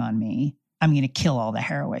cheating on me. I'm going to kill all the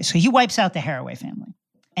Haraway. So he wipes out the Haraway family.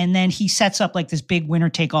 And then he sets up like this big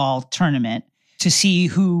winner-take-all tournament to see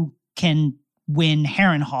who can win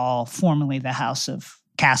Harrenhal, formerly the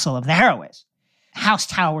castle of the Haraways. House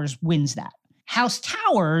Towers wins that. House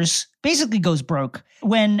Towers basically goes broke.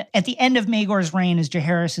 When at the end of Maegor's reign, as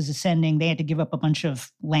Jaehaerys is ascending, they had to give up a bunch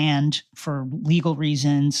of land for legal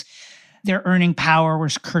reasons. Their earning power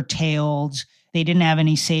was curtailed. They didn't have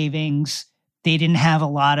any savings. They didn't have a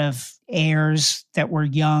lot of heirs that were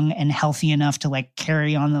young and healthy enough to like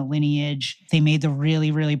carry on the lineage. They made the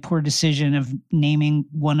really, really poor decision of naming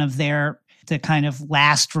one of the kind of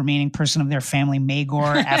last remaining person of their family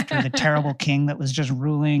Maegor after the terrible king that was just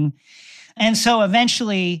ruling. And so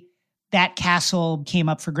eventually that castle came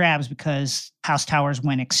up for grabs because House Towers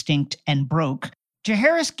went extinct and broke.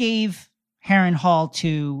 Jaehaerys gave Harrenhal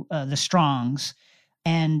to the Strongs,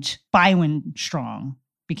 and Bywin Strong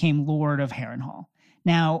became Lord of Harrenhal.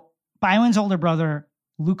 Now, Bywin's older brother,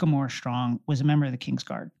 Lucamore Strong, was a member of the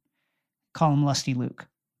Kingsguard. Call him Lusty Luke.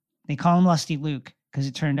 They call him Lusty Luke because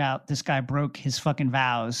it turned out this guy broke his fucking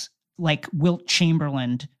vows like Wilt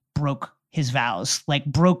Chamberlain broke his vows, like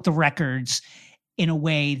broke the records in a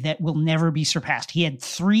way that will never be surpassed. He had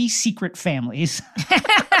 3 secret families.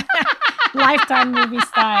 Lifetime movie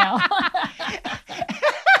style.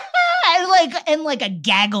 and like a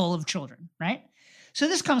gaggle of children, right? So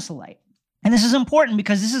this comes to light. And this is important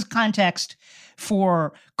because this is context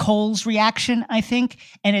for Cole's reaction, I think.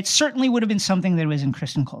 And it certainly would have been something that was in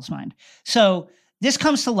Criston Cole's mind. So this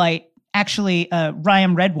comes to light. Actually,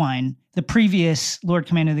 Ryam Redwine, the previous Lord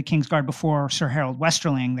Commander of the Kingsguard before Sir Harold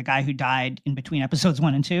Westerling, the guy who died in between episodes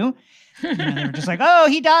 1 and 2, they were just like, oh,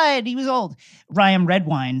 he died. He was old. Ryam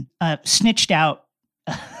Redwine snitched out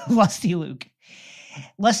Lusty Luke.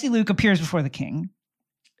 Lusty Luke appears before the king,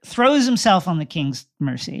 throws himself on the king's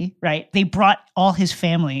mercy, right? They brought all his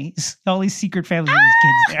families, all these secret families of his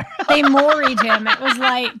kids there. They moried him. It was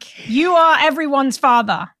like, you are everyone's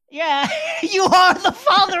father. Yeah, you are the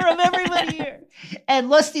father of everybody here. And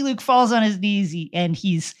Lusty Luke falls on his knees and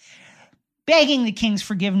he's begging the king's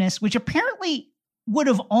forgiveness, which apparently would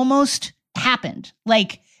have almost happened.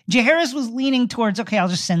 Like, Jaehaerys was leaning towards, okay, I'll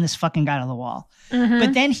just send this fucking guy to the wall. Mm-hmm.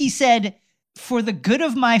 But then he said, for the good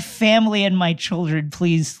of my family and my children,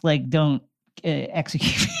 please, like, don't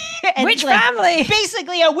execute me. Which family?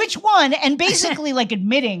 Basically, which one? And basically, like,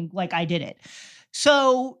 admitting, like, I did it.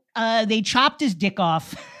 So they chopped his dick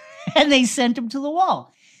off and they sent him to the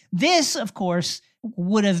wall. This, of course,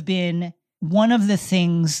 would have been one of the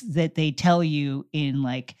things that they tell you in,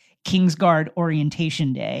 like, Kingsguard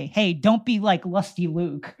orientation day. Hey, don't be like Lusty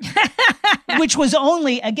Luke. Which was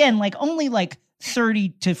only 30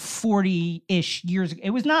 to 40-ish years ago. It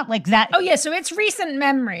was not like that. Oh, yeah, so it's recent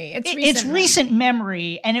memory. It's recent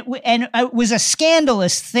memory, and it was a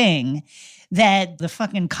scandalous thing that the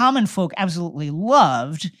fucking common folk absolutely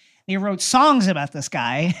loved. They wrote songs about this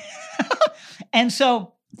guy. And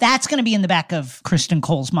so that's going to be in the back of Criston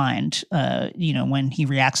Cole's mind, when he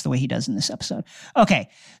reacts the way he does in this episode. Okay,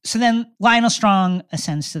 so then Lionel Strong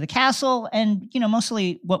ascends to the castle, and,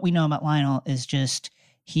 mostly what we know about Lionel is just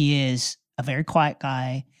he is a very quiet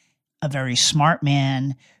guy, a very smart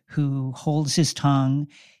man who holds his tongue.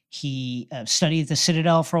 He studied at the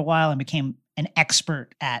Citadel for a while and became an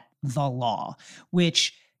expert at the law,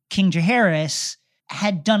 which King Jaehaerys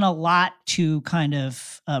had done a lot to kind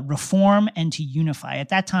of reform and to unify. At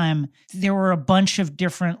that time, there were a bunch of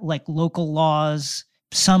different like local laws,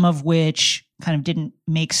 some of which kind of didn't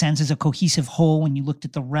make sense as a cohesive whole when you looked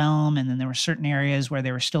at the realm. And then there were certain areas where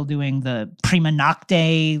they were still doing the prima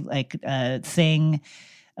nocte thing,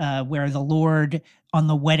 where the Lord on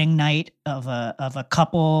the wedding night of a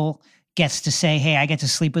couple gets to say, hey, I get to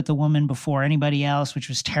sleep with the woman before anybody else, which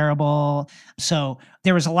was terrible. So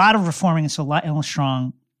there was a lot of reforming. And so Lionel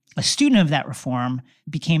Strong, a student of that reform,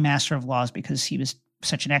 became Master of Laws because he was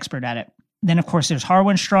such an expert at it. Then, of course, there's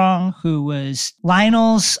Harwin Strong, who was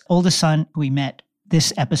Lionel's oldest son, who we met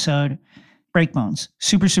this episode. Breakbones,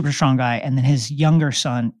 super, super strong guy. And then his younger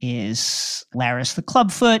son is Larys the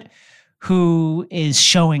Clubfoot, who is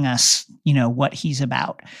showing us, what he's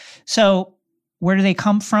about. So where do they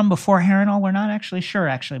come from before Harrenhal? We're not actually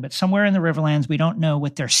sure, but somewhere in the Riverlands, we don't know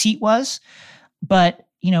what their seat was. But,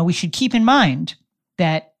 we should keep in mind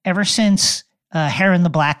that ever since Harren the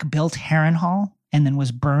Black built Harrenhal and then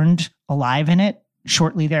was burned alive in it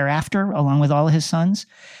shortly thereafter, along with all of his sons,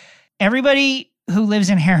 everybody who lives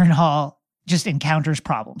in Harrenhal just encounters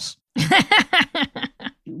problems.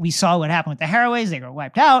 We saw what happened with the Harroways. They got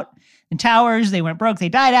wiped out. The Towers, they went broke. They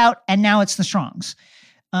died out. And now it's the Strongs.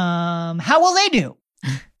 How will they do?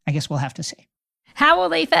 I guess we'll have to see. How will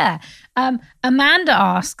they fare? Amanda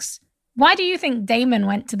asks, why do you think Daemon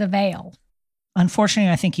went to the Vale?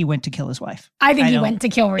 Unfortunately, I think he went to kill his wife. I think he went to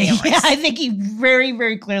kill Rhaenys. Yeah, I think he very,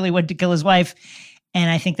 very clearly went to kill his wife. And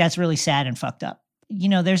I think that's really sad and fucked up.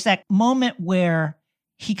 There's that moment where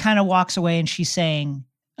he kind of walks away and she's saying,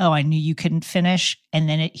 oh, I knew you couldn't finish. And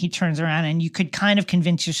then he turns around and you could kind of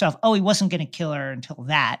convince yourself, oh, he wasn't going to kill her until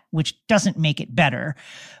that, which doesn't make it better.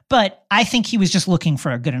 But I think he was just looking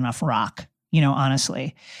for a good enough rock,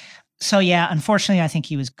 honestly. So yeah, unfortunately, I think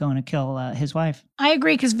he was going to kill his wife. I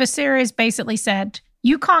agree, because Viserys basically said,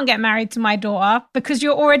 you can't get married to my daughter because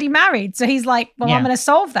you're already married. So he's like, well, I'm going to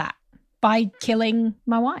solve that by killing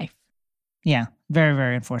my wife. Yeah, very,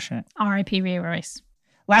 very unfortunate. R.I.P. Rhaenys.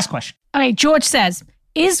 Last question. Okay, George says,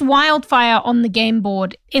 is Wildfire on the game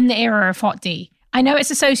board in the era of Hot D? I know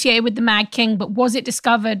it's associated with the Mad King, but was it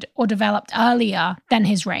discovered or developed earlier than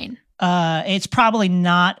his reign? It's probably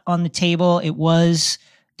not on the table. It was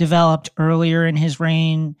developed earlier in his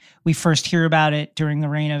reign. We first hear about it during the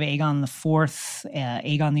reign of Aegon IV,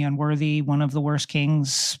 Aegon the Unworthy, one of the worst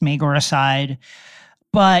kings, Maegor aside.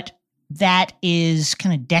 But that is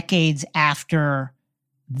kind of decades after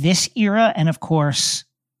this era. And of course,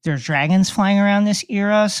 there's dragons flying around this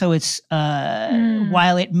era. So it's,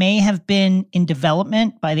 while it may have been in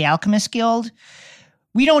development by the Alchemist Guild,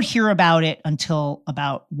 we don't hear about it until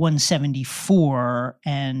about 174.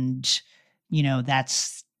 And,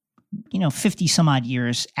 that's, 50 some odd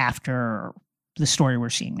years after the story we're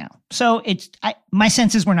seeing now. So my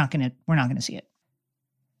sense is we're not going to see it.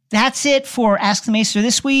 That's it for Ask the Maester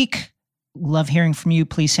this week. Love hearing from you.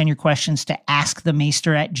 Please send your questions to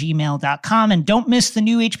askthemaester@gmail.com. And don't miss the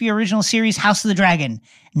new HBO original series, House of the Dragon,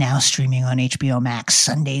 now streaming on HBO Max,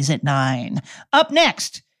 Sundays at 9. Up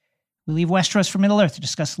next, we leave Westeros for Middle-earth to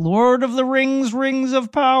discuss Lord of the Rings, Rings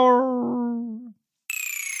of Power.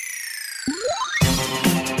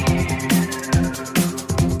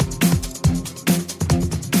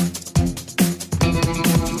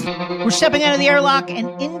 We're stepping out of the airlock and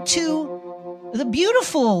into the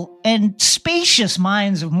beautiful and spacious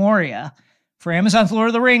mines of Moria for Amazon's Lord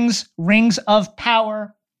of the Rings, Rings of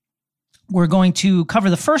Power. We're going to cover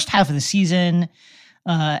the first half of the season,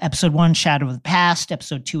 episode 1, Shadow of the Past,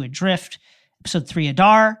 episode 2, Adrift, episode 3,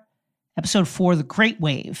 Adar, episode 4, The Great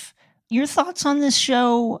Wave. Your thoughts on this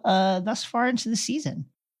show thus far into the season?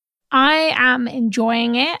 I am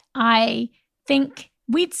enjoying it. I think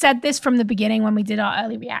we'd said this from the beginning when we did our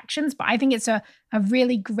early reactions, but I think it's a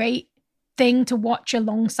really great thing to watch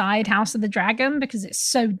alongside House of the Dragon because it's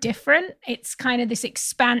so different. It's kind of this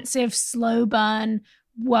expansive, slow burn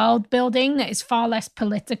world building that is far less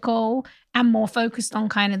political and more focused on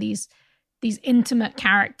kind of these intimate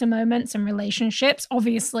character moments and relationships.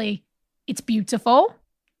 Obviously, it's beautiful.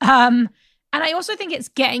 And I also think it's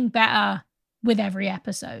getting better with every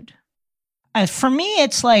episode. For me,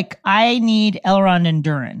 it's like I need Elrond and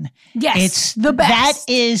Durin. Yes, it's the best. That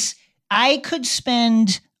is, I could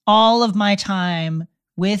spend all of my time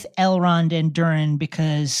with Elrond and Durin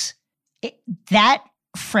because that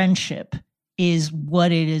friendship is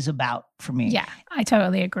what it is about for me. Yeah, I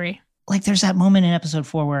totally agree. Like there's that moment in episode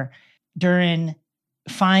 4 where Durin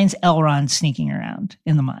finds Elrond sneaking around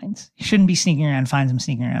in the mines. He shouldn't be sneaking around, finds him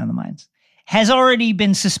sneaking around in the mines. Has already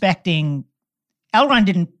been suspecting Elrond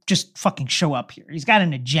didn't just fucking show up here. He's got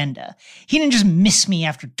an agenda. He didn't just miss me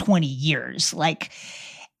after 20 years.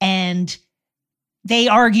 And they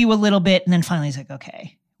argue a little bit, and then finally he's like,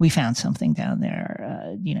 okay, we found something down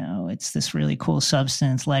there. It's this really cool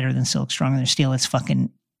substance, lighter than silk, stronger than steel. It's fucking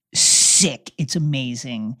sick. It's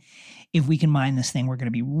amazing. If we can mine this thing, we're going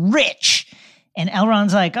to be rich. And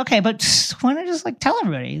Elrond's like, okay, but why don't I just tell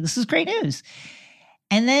everybody? This is great news.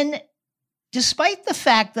 And then despite the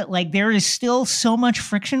fact that there is still so much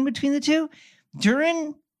friction between the two,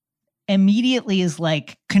 Durin immediately is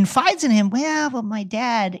confides in him. Well, but my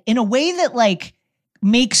dad, in a way that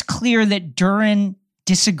makes clear that Durin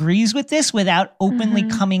disagrees with this without openly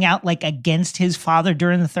coming out against his father,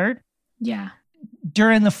 Durin III. Yeah.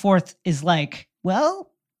 Durin IV is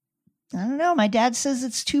well, I don't know. My dad says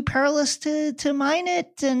it's too perilous to mine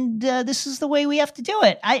it, and this is the way we have to do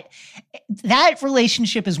it. That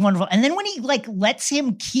relationship is wonderful. And then when he lets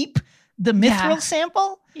him keep the mithril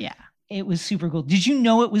sample, it was super cool. Did you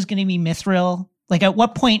know it was going to be mithril? At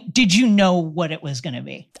what point did you know what it was going to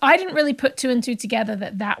be? I didn't really put two and two together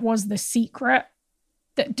that was the secret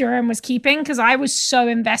that Durin was keeping, because I was so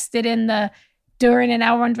invested in the Durin and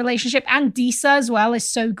Elrond relationship, and Disa as well is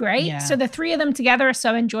so great. Yeah. So the three of them together are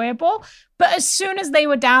so enjoyable. But as soon as they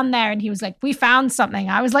were down there and he was like, we found something,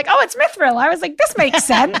 I was like, oh, it's mithril. I was like, this makes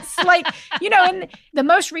sense. In the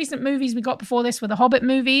most recent movies we got before this were the Hobbit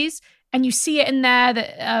movies, and you see it in there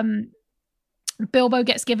that Bilbo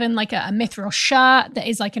gets given a mithril shirt that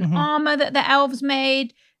is an armor that the elves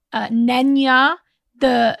made. Nenya,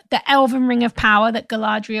 the elven ring of power that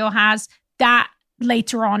Galadriel has, that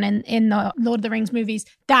later on in the Lord of the Rings movies,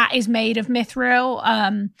 that is made of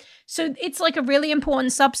mithril. So it's a really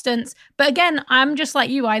important substance. But again, I'm just like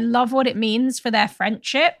you. I love what it means for their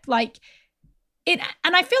friendship. And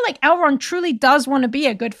I feel like Elrond truly does want to be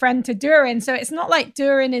a good friend to Durin. So it's not like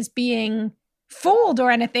Durin is being fooled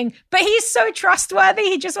or anything, but he's so trustworthy.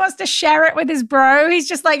 He just wants to share it with his bro. He's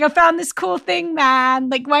just I found this cool thing,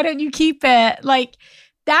 man. Why don't you keep it?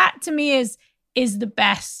 That to me is the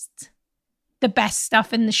best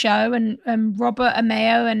stuff in the show, and Robert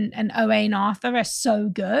Amell and Owain Arthur are so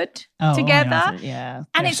good together. Yeah,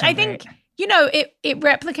 and it's so I think it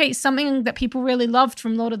replicates something that people really loved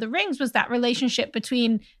from Lord of the Rings, was that relationship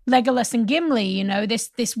between Legolas and Gimli.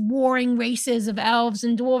 This warring races of elves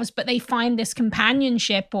and dwarves, but they find this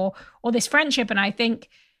companionship or this friendship. And I think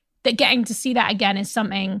that getting to see that again is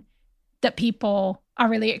something that people are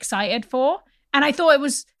really excited for. And I thought it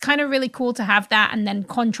was kind of really cool to have that, and then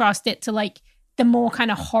contrast it to the more kind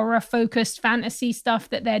of horror-focused fantasy stuff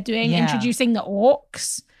that they're doing, introducing the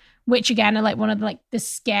orcs, which again are one of the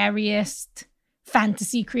scariest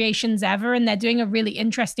fantasy creations ever. And they're doing a really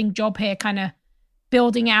interesting job here, kind of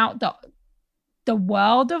building out the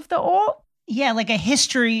world of the orc. Yeah, a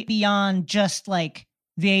history beyond just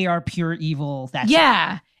they are pure evil.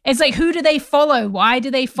 It's who do they follow? Why do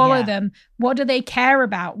they follow them? What do they care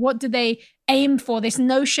about? What do they aim for? This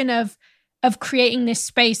notion of creating this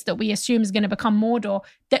space that we assume is going to become Mordor,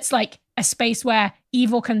 that's a space where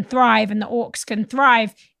evil can thrive and the orcs can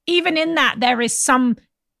thrive. Even in that, there is some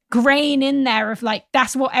grain in there of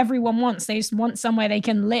that's what everyone wants. They just want somewhere they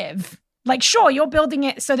can live. Sure, you're building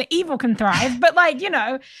it so that evil can thrive, but I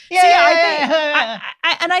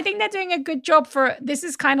think they're doing a good job for, this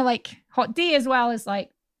is kind of Hot D as well, is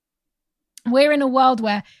we're in a world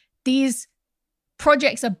where these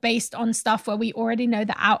projects are based on stuff where we already know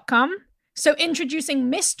the outcome. So introducing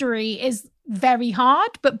mystery is very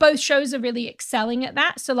hard, but both shows are really excelling at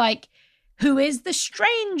that. So who is the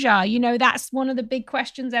stranger? That's one of the big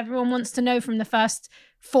questions everyone wants to know from the first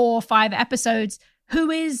 4 or 5 episodes. Who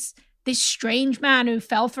is this strange man who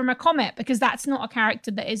fell from a comet? Because that's not a character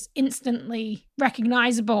that is instantly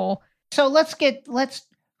recognizable. So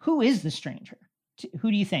who is the stranger? Who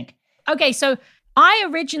do you think? Okay, so I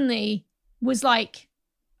originally was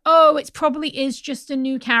oh, it probably is just a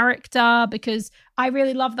new character, because I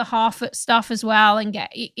really love the Harfoot stuff as well. And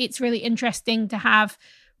it's really interesting to have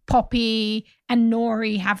Poppy and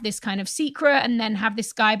Nori have this kind of secret and then have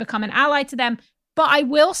this guy become an ally to them. But I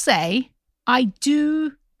will say, I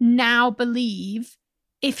do now believe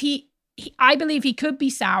I believe he could be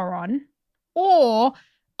Sauron, or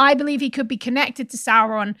I believe he could be connected to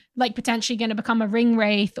Sauron, potentially going to become a ring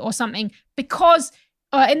wraith or something, because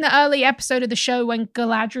in the early episode of the show when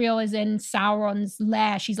Galadriel is in Sauron's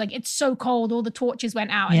lair, she's it's so cold, all the torches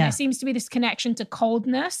went out. And there seems to be this connection to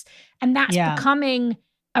coldness. And that's becoming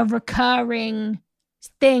a recurring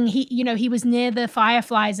thing. He was near the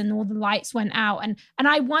fireflies and all the lights went out. And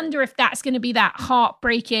I wonder if that's going to be that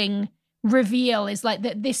heartbreaking reveal, is like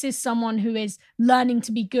that this is someone who is learning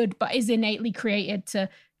to be good, but is innately created to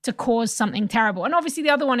cause something terrible. And obviously the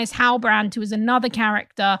other one is Halbrand, who is another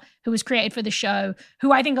character who was created for the show,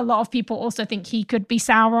 who I think a lot of people also think he could be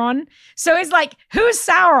Sauron. So it's like, who's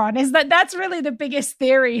Sauron? That's really the biggest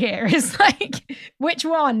theory here, is like, which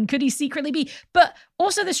one could he secretly be? But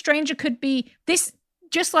also the Stranger could be this,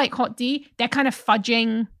 just like Hot D, they're kind of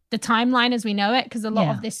fudging the timeline as we know it, because a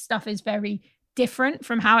lot of this stuff is very different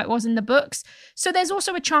from how it was in the books. So there's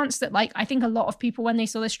also a chance that, like, I think a lot of people, when they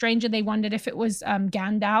saw the Stranger, they wondered if it was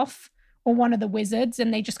Gandalf or one of the wizards,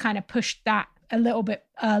 and they just kind of pushed that a little bit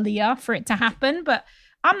earlier for it to happen. But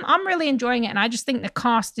I'm really enjoying it, and I just think the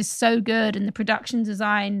cast is so good and the production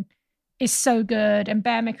design is so good and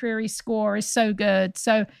Bear McCreary's score is so good.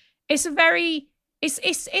 So it's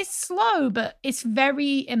it's slow, but it's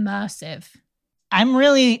very immersive. I'm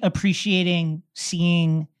really appreciating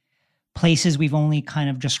seeing places we've only kind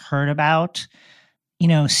of just heard about,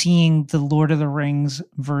 seeing the Lord of the Rings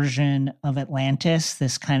version of Atlantis,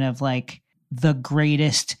 this kind of like the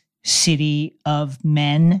greatest city of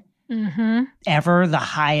men ever, the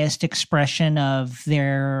highest expression of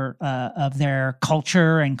their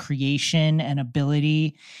culture and creation and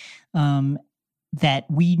ability, that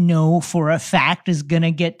we know for a fact is going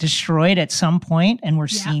to get destroyed at some point. And we're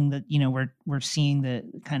seeing that, we're seeing the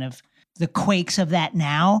kind of the quakes of that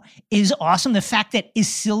now is awesome. The fact that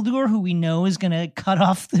Isildur, who we know is going to cut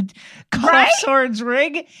off Sauron's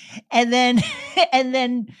ring, and then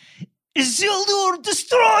Isildur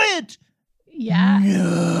destroy it. Yeah.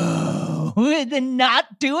 No. Then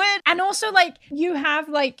not do it. And also, like, you have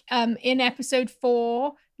like in episode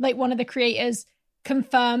 4, like one of the creators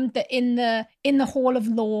confirmed that in the Hall of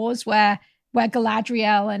Laws where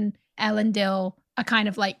Galadriel and Elendil are kind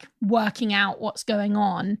of like working out what's going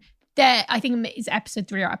on. There, I think it's episode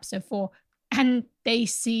 3 or episode 4, and they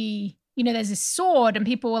see, there's this sword, and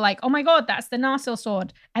people were like, "Oh my god, that's the Narsil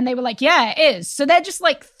sword," and they were like, "Yeah, it is." So they're just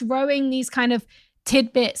like throwing these kind of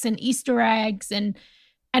tidbits and Easter eggs and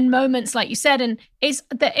moments, like you said, and it's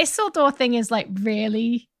the Isildur thing is like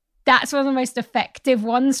really. That's one of the most effective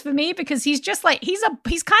ones for me, because he's just like, he's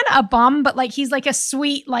kind of a bum, but like he's like a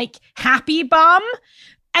sweet, like happy bum,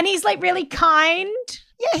 and he's like really kind.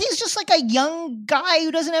 Yeah, he's just like a young guy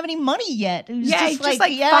who doesn't have any money yet. He's just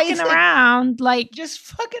like fucking around. Like just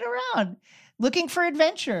fucking around, looking for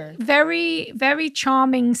adventure. Very, very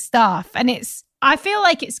charming stuff. And I feel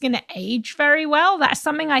like it's going to age very well. That's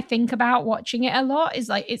something I think about watching it a lot, is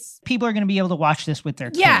like people are going to be able to watch this with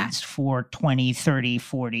their kids for 20, 30,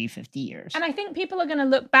 40, 50 years. And I think people are going to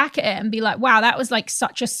look back at it and be like, wow, that was like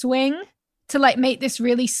such a swing to like make this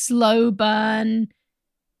really slow burn,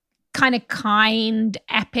 kind of kind,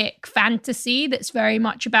 epic fantasy that's very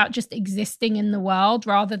much about just existing in the world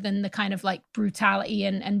rather than the kind of like brutality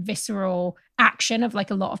and visceral action of like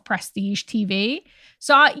a lot of prestige TV.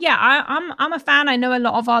 So I'm a fan. I know a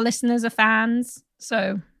lot of our listeners are fans.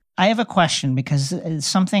 So I have a question, because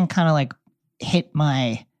something kind of like hit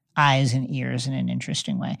my eyes and ears in an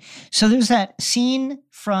interesting way. So there's that scene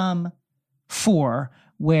from 4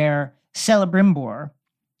 where Celebrimbor,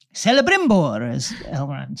 as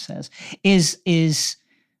Elrond says, is he's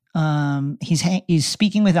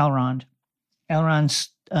speaking with Elrond. Elrond's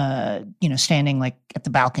standing like at the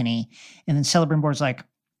balcony, and then Celebrimbor's like,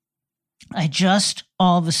 I just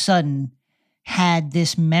all of a sudden had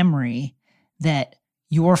this memory that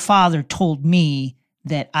your father told me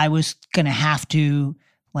that I was gonna have to,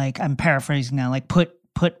 like, I'm paraphrasing now, like put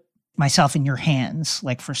myself in your hands,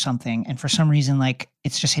 like for something, and for some reason, like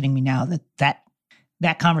it's just hitting me now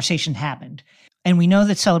that conversation happened. And we know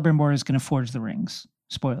that Celebrimbor is going to forge the rings.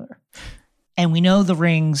 Spoiler. And we know the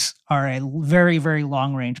rings are a very, very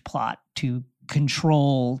long-range plot to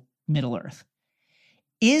control Middle-earth.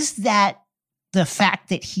 Is that the fact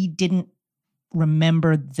that he didn't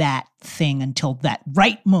remember that thing until that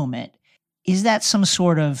right moment? Is that some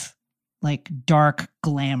sort of like dark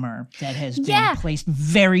glamour that has been placed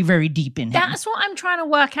very, very deep in him? That's what I'm trying to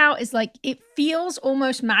work out, is like, it feels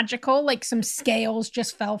almost magical, like some scales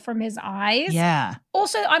just fell from his eyes. Yeah.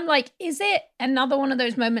 Also, I'm like, is it another one of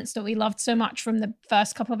those moments that we loved so much from the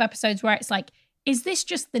first couple of episodes where it's like, is this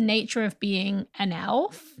just the nature of being an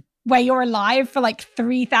elf? Where you're alive for like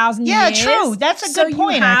 3,000 years? Yeah, true. That's a good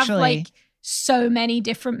point, you have, actually. Like, so many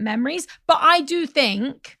different memories. But I do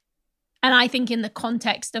think, and I think in the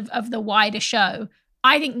context of the wider show,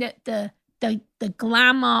 I think that the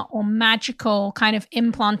glamour or magical kind of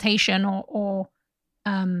implantation or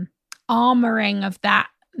armoring of that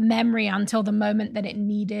memory until the moment that it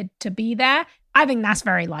needed to be there I think that's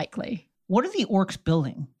very likely. What are the orcs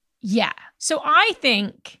building? Yeah. So I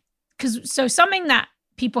think, something that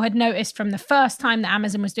people had noticed from the first time that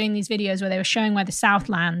Amazon was doing these videos where they were showing where the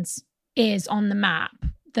Southlands is on the map,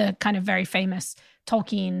 the kind of very famous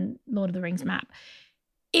Tolkien Lord of the Rings map.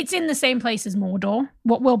 It's in the same place as Mordor,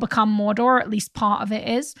 what will become Mordor, or at least part of it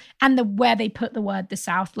is. And where they put the word the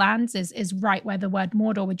Southlands is right where the word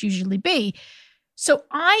Mordor would usually be. So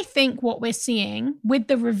I think what we're seeing with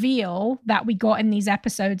the reveal that we got in these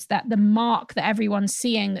episodes, that the mark that everyone's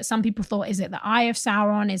seeing, that some people thought, is it the Eye of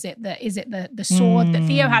Sauron? Is it the sword that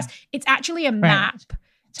Theo has? It's actually a map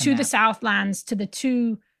to the Southlands, to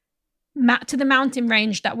the mountain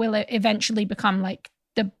range that will eventually become like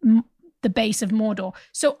the base of Mordor.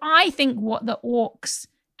 So I think what the orcs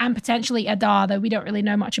and potentially Adar, though we don't really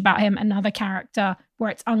know much about him, another character where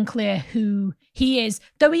it's unclear who he is,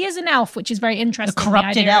 though he is an elf, which is very interesting. A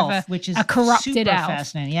corrupted elf, which is a corrupted super elf.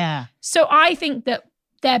 Fascinating, yeah. So I think that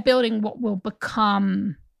they're building what will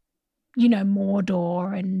become,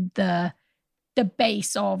 Mordor and the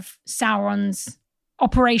base of Sauron's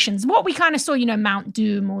operations. What we kind of saw, Mount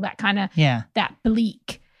Doom, all that kind of, that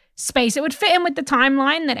bleak space. It would fit in with the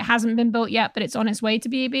timeline that it hasn't been built yet, but it's on its way to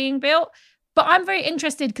being built. But I'm very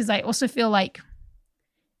interested because I also feel like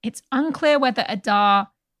it's unclear whether Adar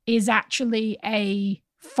is actually a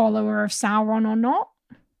follower of Sauron or not.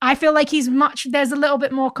 I feel like there's a little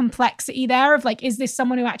bit more complexity there of like, is this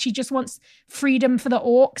someone who actually just wants freedom for the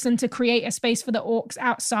orcs and to create a space for the orcs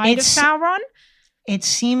outside of Sauron? It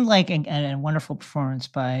seemed like a wonderful performance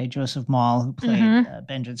by Joseph Mawle, who played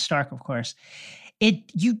Benjen Stark, of course.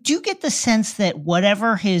 You do get the sense that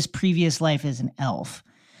whatever his previous life as an elf,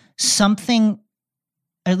 something,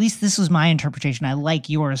 at least this was my interpretation, I like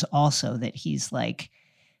yours also, that he's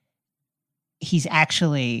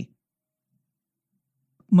actually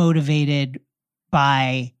motivated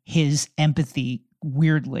by his empathy,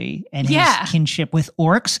 weirdly, and his kinship with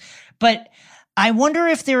orcs. But I wonder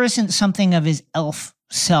if there isn't something of his elf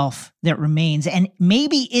self that remains. And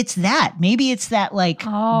maybe it's that. Maybe it's that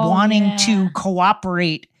wanting to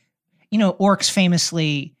cooperate. Orcs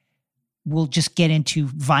famously will just get into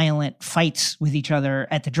violent fights with each other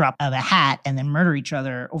at the drop of a hat and then murder each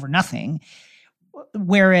other over nothing.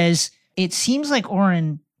 Whereas it seems like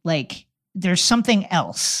Oren, there's something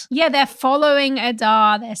else. Yeah, they're following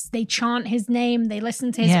Adar. They chant his name. They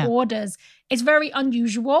listen to his orders. It's very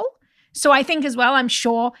unusual. So I think as well, I'm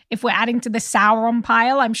sure if we're adding to the Sauron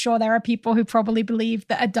pile, I'm sure there are people who probably believe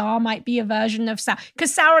that Adar might be a version of Sauron.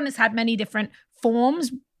 Because Sauron has had many different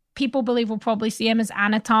forms. People believe we'll probably see him as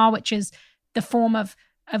Anatar, which is the form of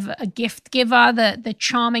a gift giver, the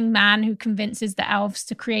charming man who convinces the elves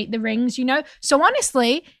to create the rings, So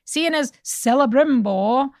honestly, seeing as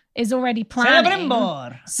Celebrimbor is already planning.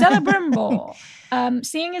 Celebrimbor.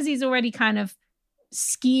 Seeing as he's already kind of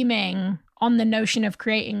scheming on the notion of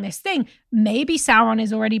creating this thing, maybe Sauron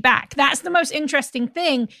is already back. That's the most interesting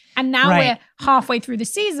thing. And now we're halfway through the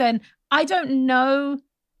season. I don't know.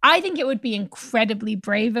 I think it would be incredibly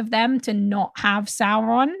brave of them to not have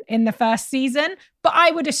Sauron in the first season, but I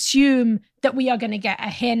would assume that we are going to get a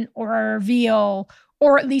hint or a reveal,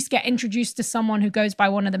 or at least get introduced to someone who goes by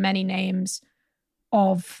one of the many names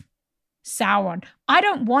of Sauron. I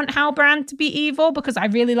don't want Halbrand to be evil because I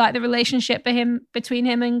really like the relationship between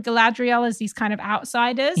him and Galadriel as these kind of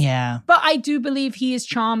outsiders. Yeah. But I do believe he is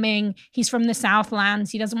charming. He's from the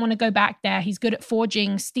Southlands. He doesn't want to go back there. He's good at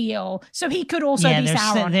forging steel. So he could also be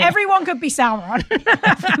Sauron. Everyone could be Sauron.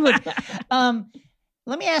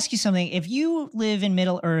 Let me ask you something. If you live in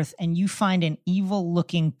Middle-earth and you find an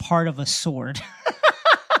evil-looking part of a sword,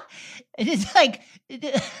 it is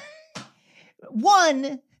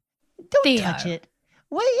one... Don't Theo. touch it.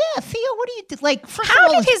 Well, yeah, Theo, what do you do? First How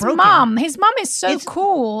of all, did his mom? His mom is so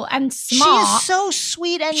cool and smart. She is so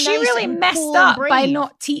sweet and she nice really and messed cool up and by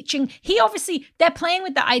not teaching. They're playing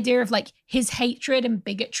with the idea of his hatred and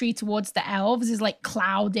bigotry towards the elves is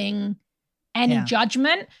clouding any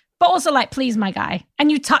judgment. But also please, my guy.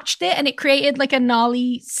 And you touched it and it created a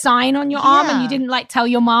gnarly sign on your arm and you didn't tell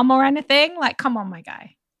your mom or anything. Come on, my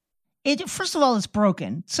guy. First of all, it's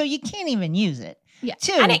broken, so you can't even use it. Yeah.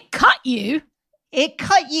 Two, and it cut you. It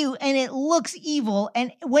cut you and it looks evil.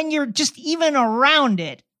 And when you're just even around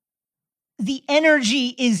it, the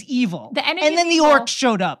energy is evil. The energy and then the orcs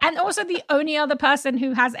showed up. And also the only other person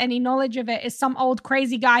who has any knowledge of it is some old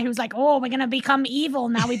crazy guy who's we're going to become evil.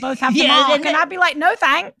 Now we both have the mark. And I'd be like, no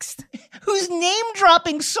thanks. Who's name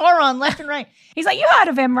dropping Sauron left and right. He's like, you heard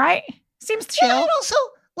of him, right? Seems chill. Yeah, and also,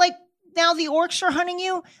 now the orcs are hunting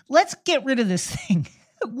you. Let's get rid of this thing.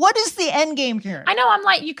 What is the end game here? I know.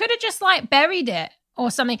 I'm you could have just buried it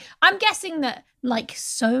or something. I'm guessing that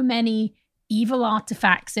so many evil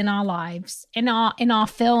artifacts in our lives, in our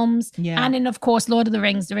films, and in, of course, Lord of the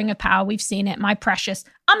Rings, The Ring of Power. We've seen it, My Precious.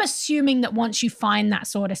 I'm assuming that once you find that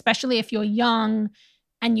sword, especially if you're young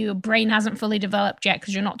and your brain hasn't fully developed yet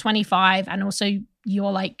because you're not 25, and also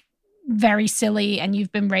you're like very silly and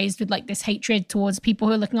you've been raised with like this hatred towards people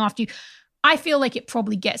who are looking after you, I feel like it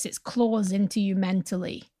probably gets its claws into you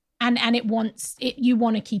mentally, and you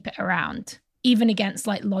want to keep it around, even against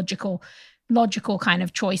like logical kind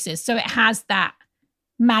of choices. So it has that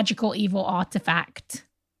magical evil artifact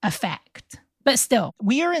effect. But still,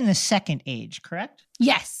 we are in the Second Age, correct?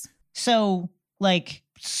 Yes. So like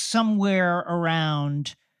somewhere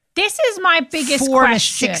around, this is my biggest 4,000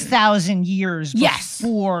 question. to 6,000 years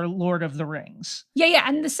before Lord of the Rings. Yeah.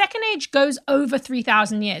 And the Second Age goes over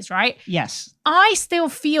 3,000 years, right? Yes. I still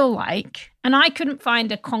feel like, and I couldn't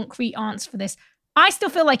find a concrete answer for this, I still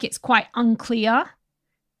feel like it's quite unclear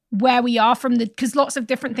where we are from because lots of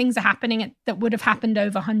different things are happening that would have happened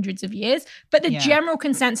over hundreds of years. But the general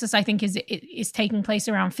consensus, I think, is taking place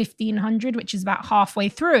around 1500, which is about halfway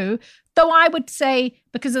through. Though I would say,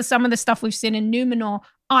 because of some of the stuff we've seen in Numenor,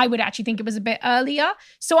 I would actually think it was a bit earlier.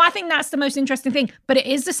 So I think that's the most interesting thing. But it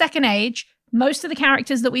is the Second Age. Most of the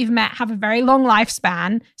characters that we've met have a very long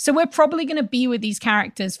lifespan. So we're probably going to be with these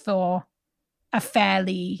characters for a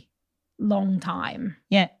fairly long time.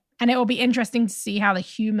 Yeah. And it will be interesting to see how the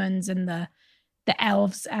humans and the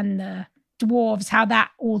elves and the dwarves, how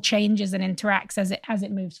that all changes and interacts as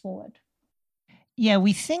it moves forward. Yeah,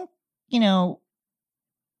 we think, Numenor,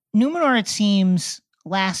 it seems,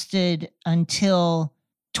 lasted until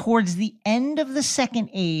towards the end of the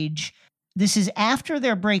Second Age. This is after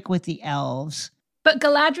their break with the elves. But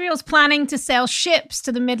Galadriel's planning to sail ships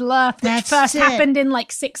to the Middle-earth, which first happened in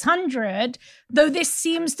like 600, though this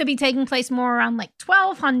seems to be taking place more around like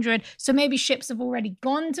 1200, so maybe ships have already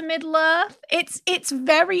gone to Middle-earth. It's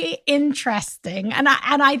very interesting, and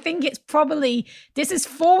I think it's probably, this is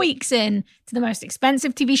 4 weeks in to the most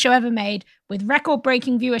expensive TV show ever made with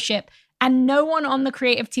record-breaking viewership, and no one on the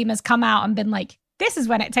creative team has come out and been like, this is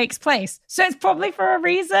when it takes place. So it's probably for a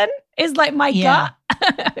reason, is like my gut.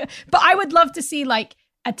 But I would love to see like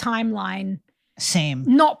a timeline. Same.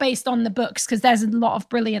 Not based on the books, because there's a lot of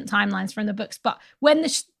brilliant timelines from the books. But when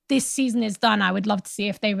this season is done, I would love to see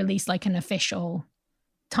if they release like an official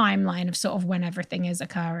timeline of sort of when everything is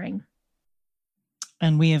occurring.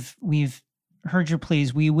 And we've heard your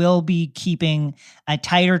pleas. We will be keeping a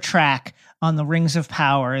tighter track on the Rings of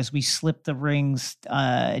Power as we slip the rings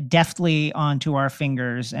deftly onto our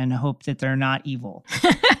fingers and hope that they're not evil.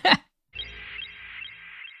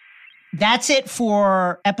 That's it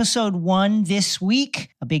for episode 1 this week.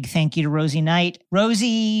 A big thank you to Rosie Knight.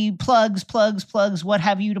 Rosie, plugs, what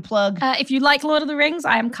have you to plug? If you like Lord of the Rings,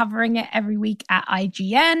 I am covering it every week at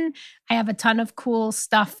IGN. I have a ton of cool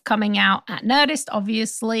stuff coming out at Nerdist,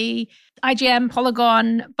 obviously. IGN,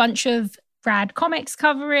 Polygon, bunch of rad comics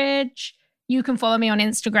coverage. You can follow me on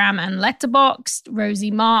Instagram and Letterboxd,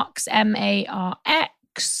 Rosie Marks,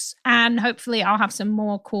 Marx. And hopefully I'll have some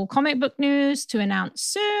more cool comic book news to announce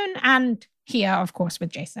soon. And here, of course, with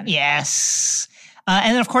Jason. Yes.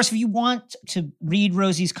 And then, of course, if you want to read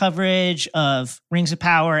Rosie's coverage of Rings of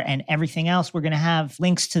Power and everything else, we're going to have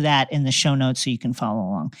links to that in the show notes so you can follow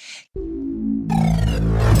along.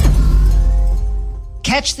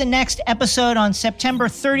 Catch the next episode on September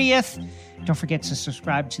 30th. Don't forget to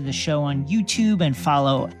subscribe to the show on YouTube and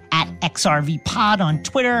follow @XRVPod on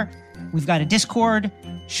Twitter. We've got a Discord.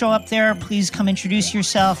 Show up there. Please come introduce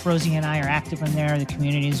yourself. Rosie and I are active in there. The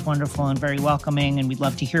community is wonderful and very welcoming, and we'd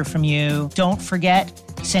love to hear from you. Don't forget,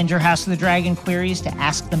 send your House of the Dragon queries to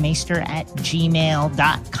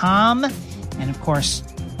askthemaester@gmail.com. And of course,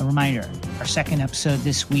 a reminder, our second episode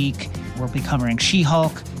this week, we'll be covering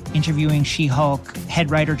She-Hulk, interviewing She-Hulk head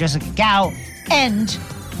writer Jessica Gao, and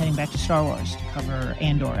heading back to Star Wars to cover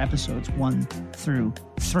Andor episodes 1 through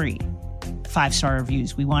 3. 5-star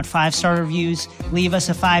reviews. We want 5-star reviews. Leave us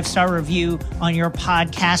a 5-star review on your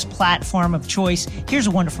podcast platform of choice. Here's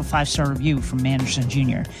a wonderful 5-star review from Manderson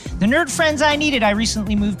Jr. The nerd friends I needed. I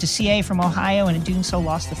recently moved to CA from Ohio, and in doing so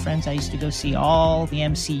lost the friends I used to go see all the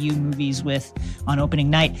MCU movies with on opening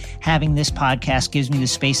night. Having this podcast gives me the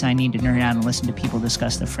space I need to nerd out and listen to people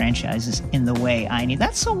discuss the franchises in the way I need.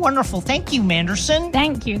 That's so wonderful. Thank you, Manderson.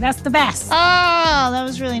 Thank you. That's the best. Oh, that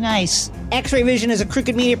was really nice. X-Ray Vision is a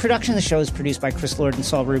Crooked Media production. The show is produced by Chris Lord and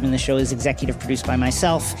Saul Rubin. The show is executive produced by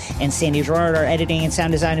myself and Sandy Gerard. Our editing and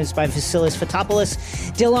sound design is by Vasilis Fotopoulos.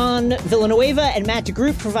 Dylan Villanueva and Matt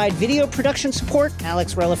DeGroot provide video production support.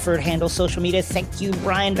 Alex Relaford handles social media. Thank you,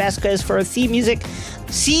 Brian Vasquez, for our theme music.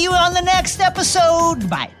 See you on the next episode.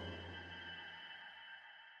 Bye.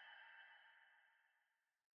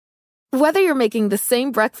 Whether you're making the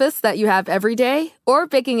same breakfast that you have every day or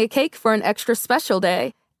baking a cake for an extra special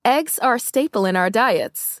day, eggs are a staple in our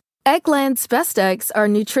diets. Eggland's Best Eggs are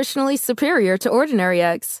nutritionally superior to ordinary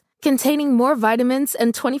eggs, containing more vitamins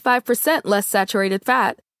and 25% less saturated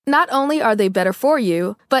fat. Not only are they better for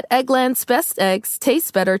you, but Eggland's Best Eggs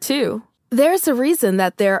taste better too. There's a reason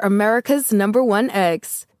that they're America's #1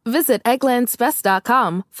 eggs. Visit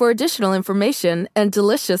egglandsbest.com for additional information and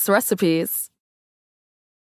delicious recipes.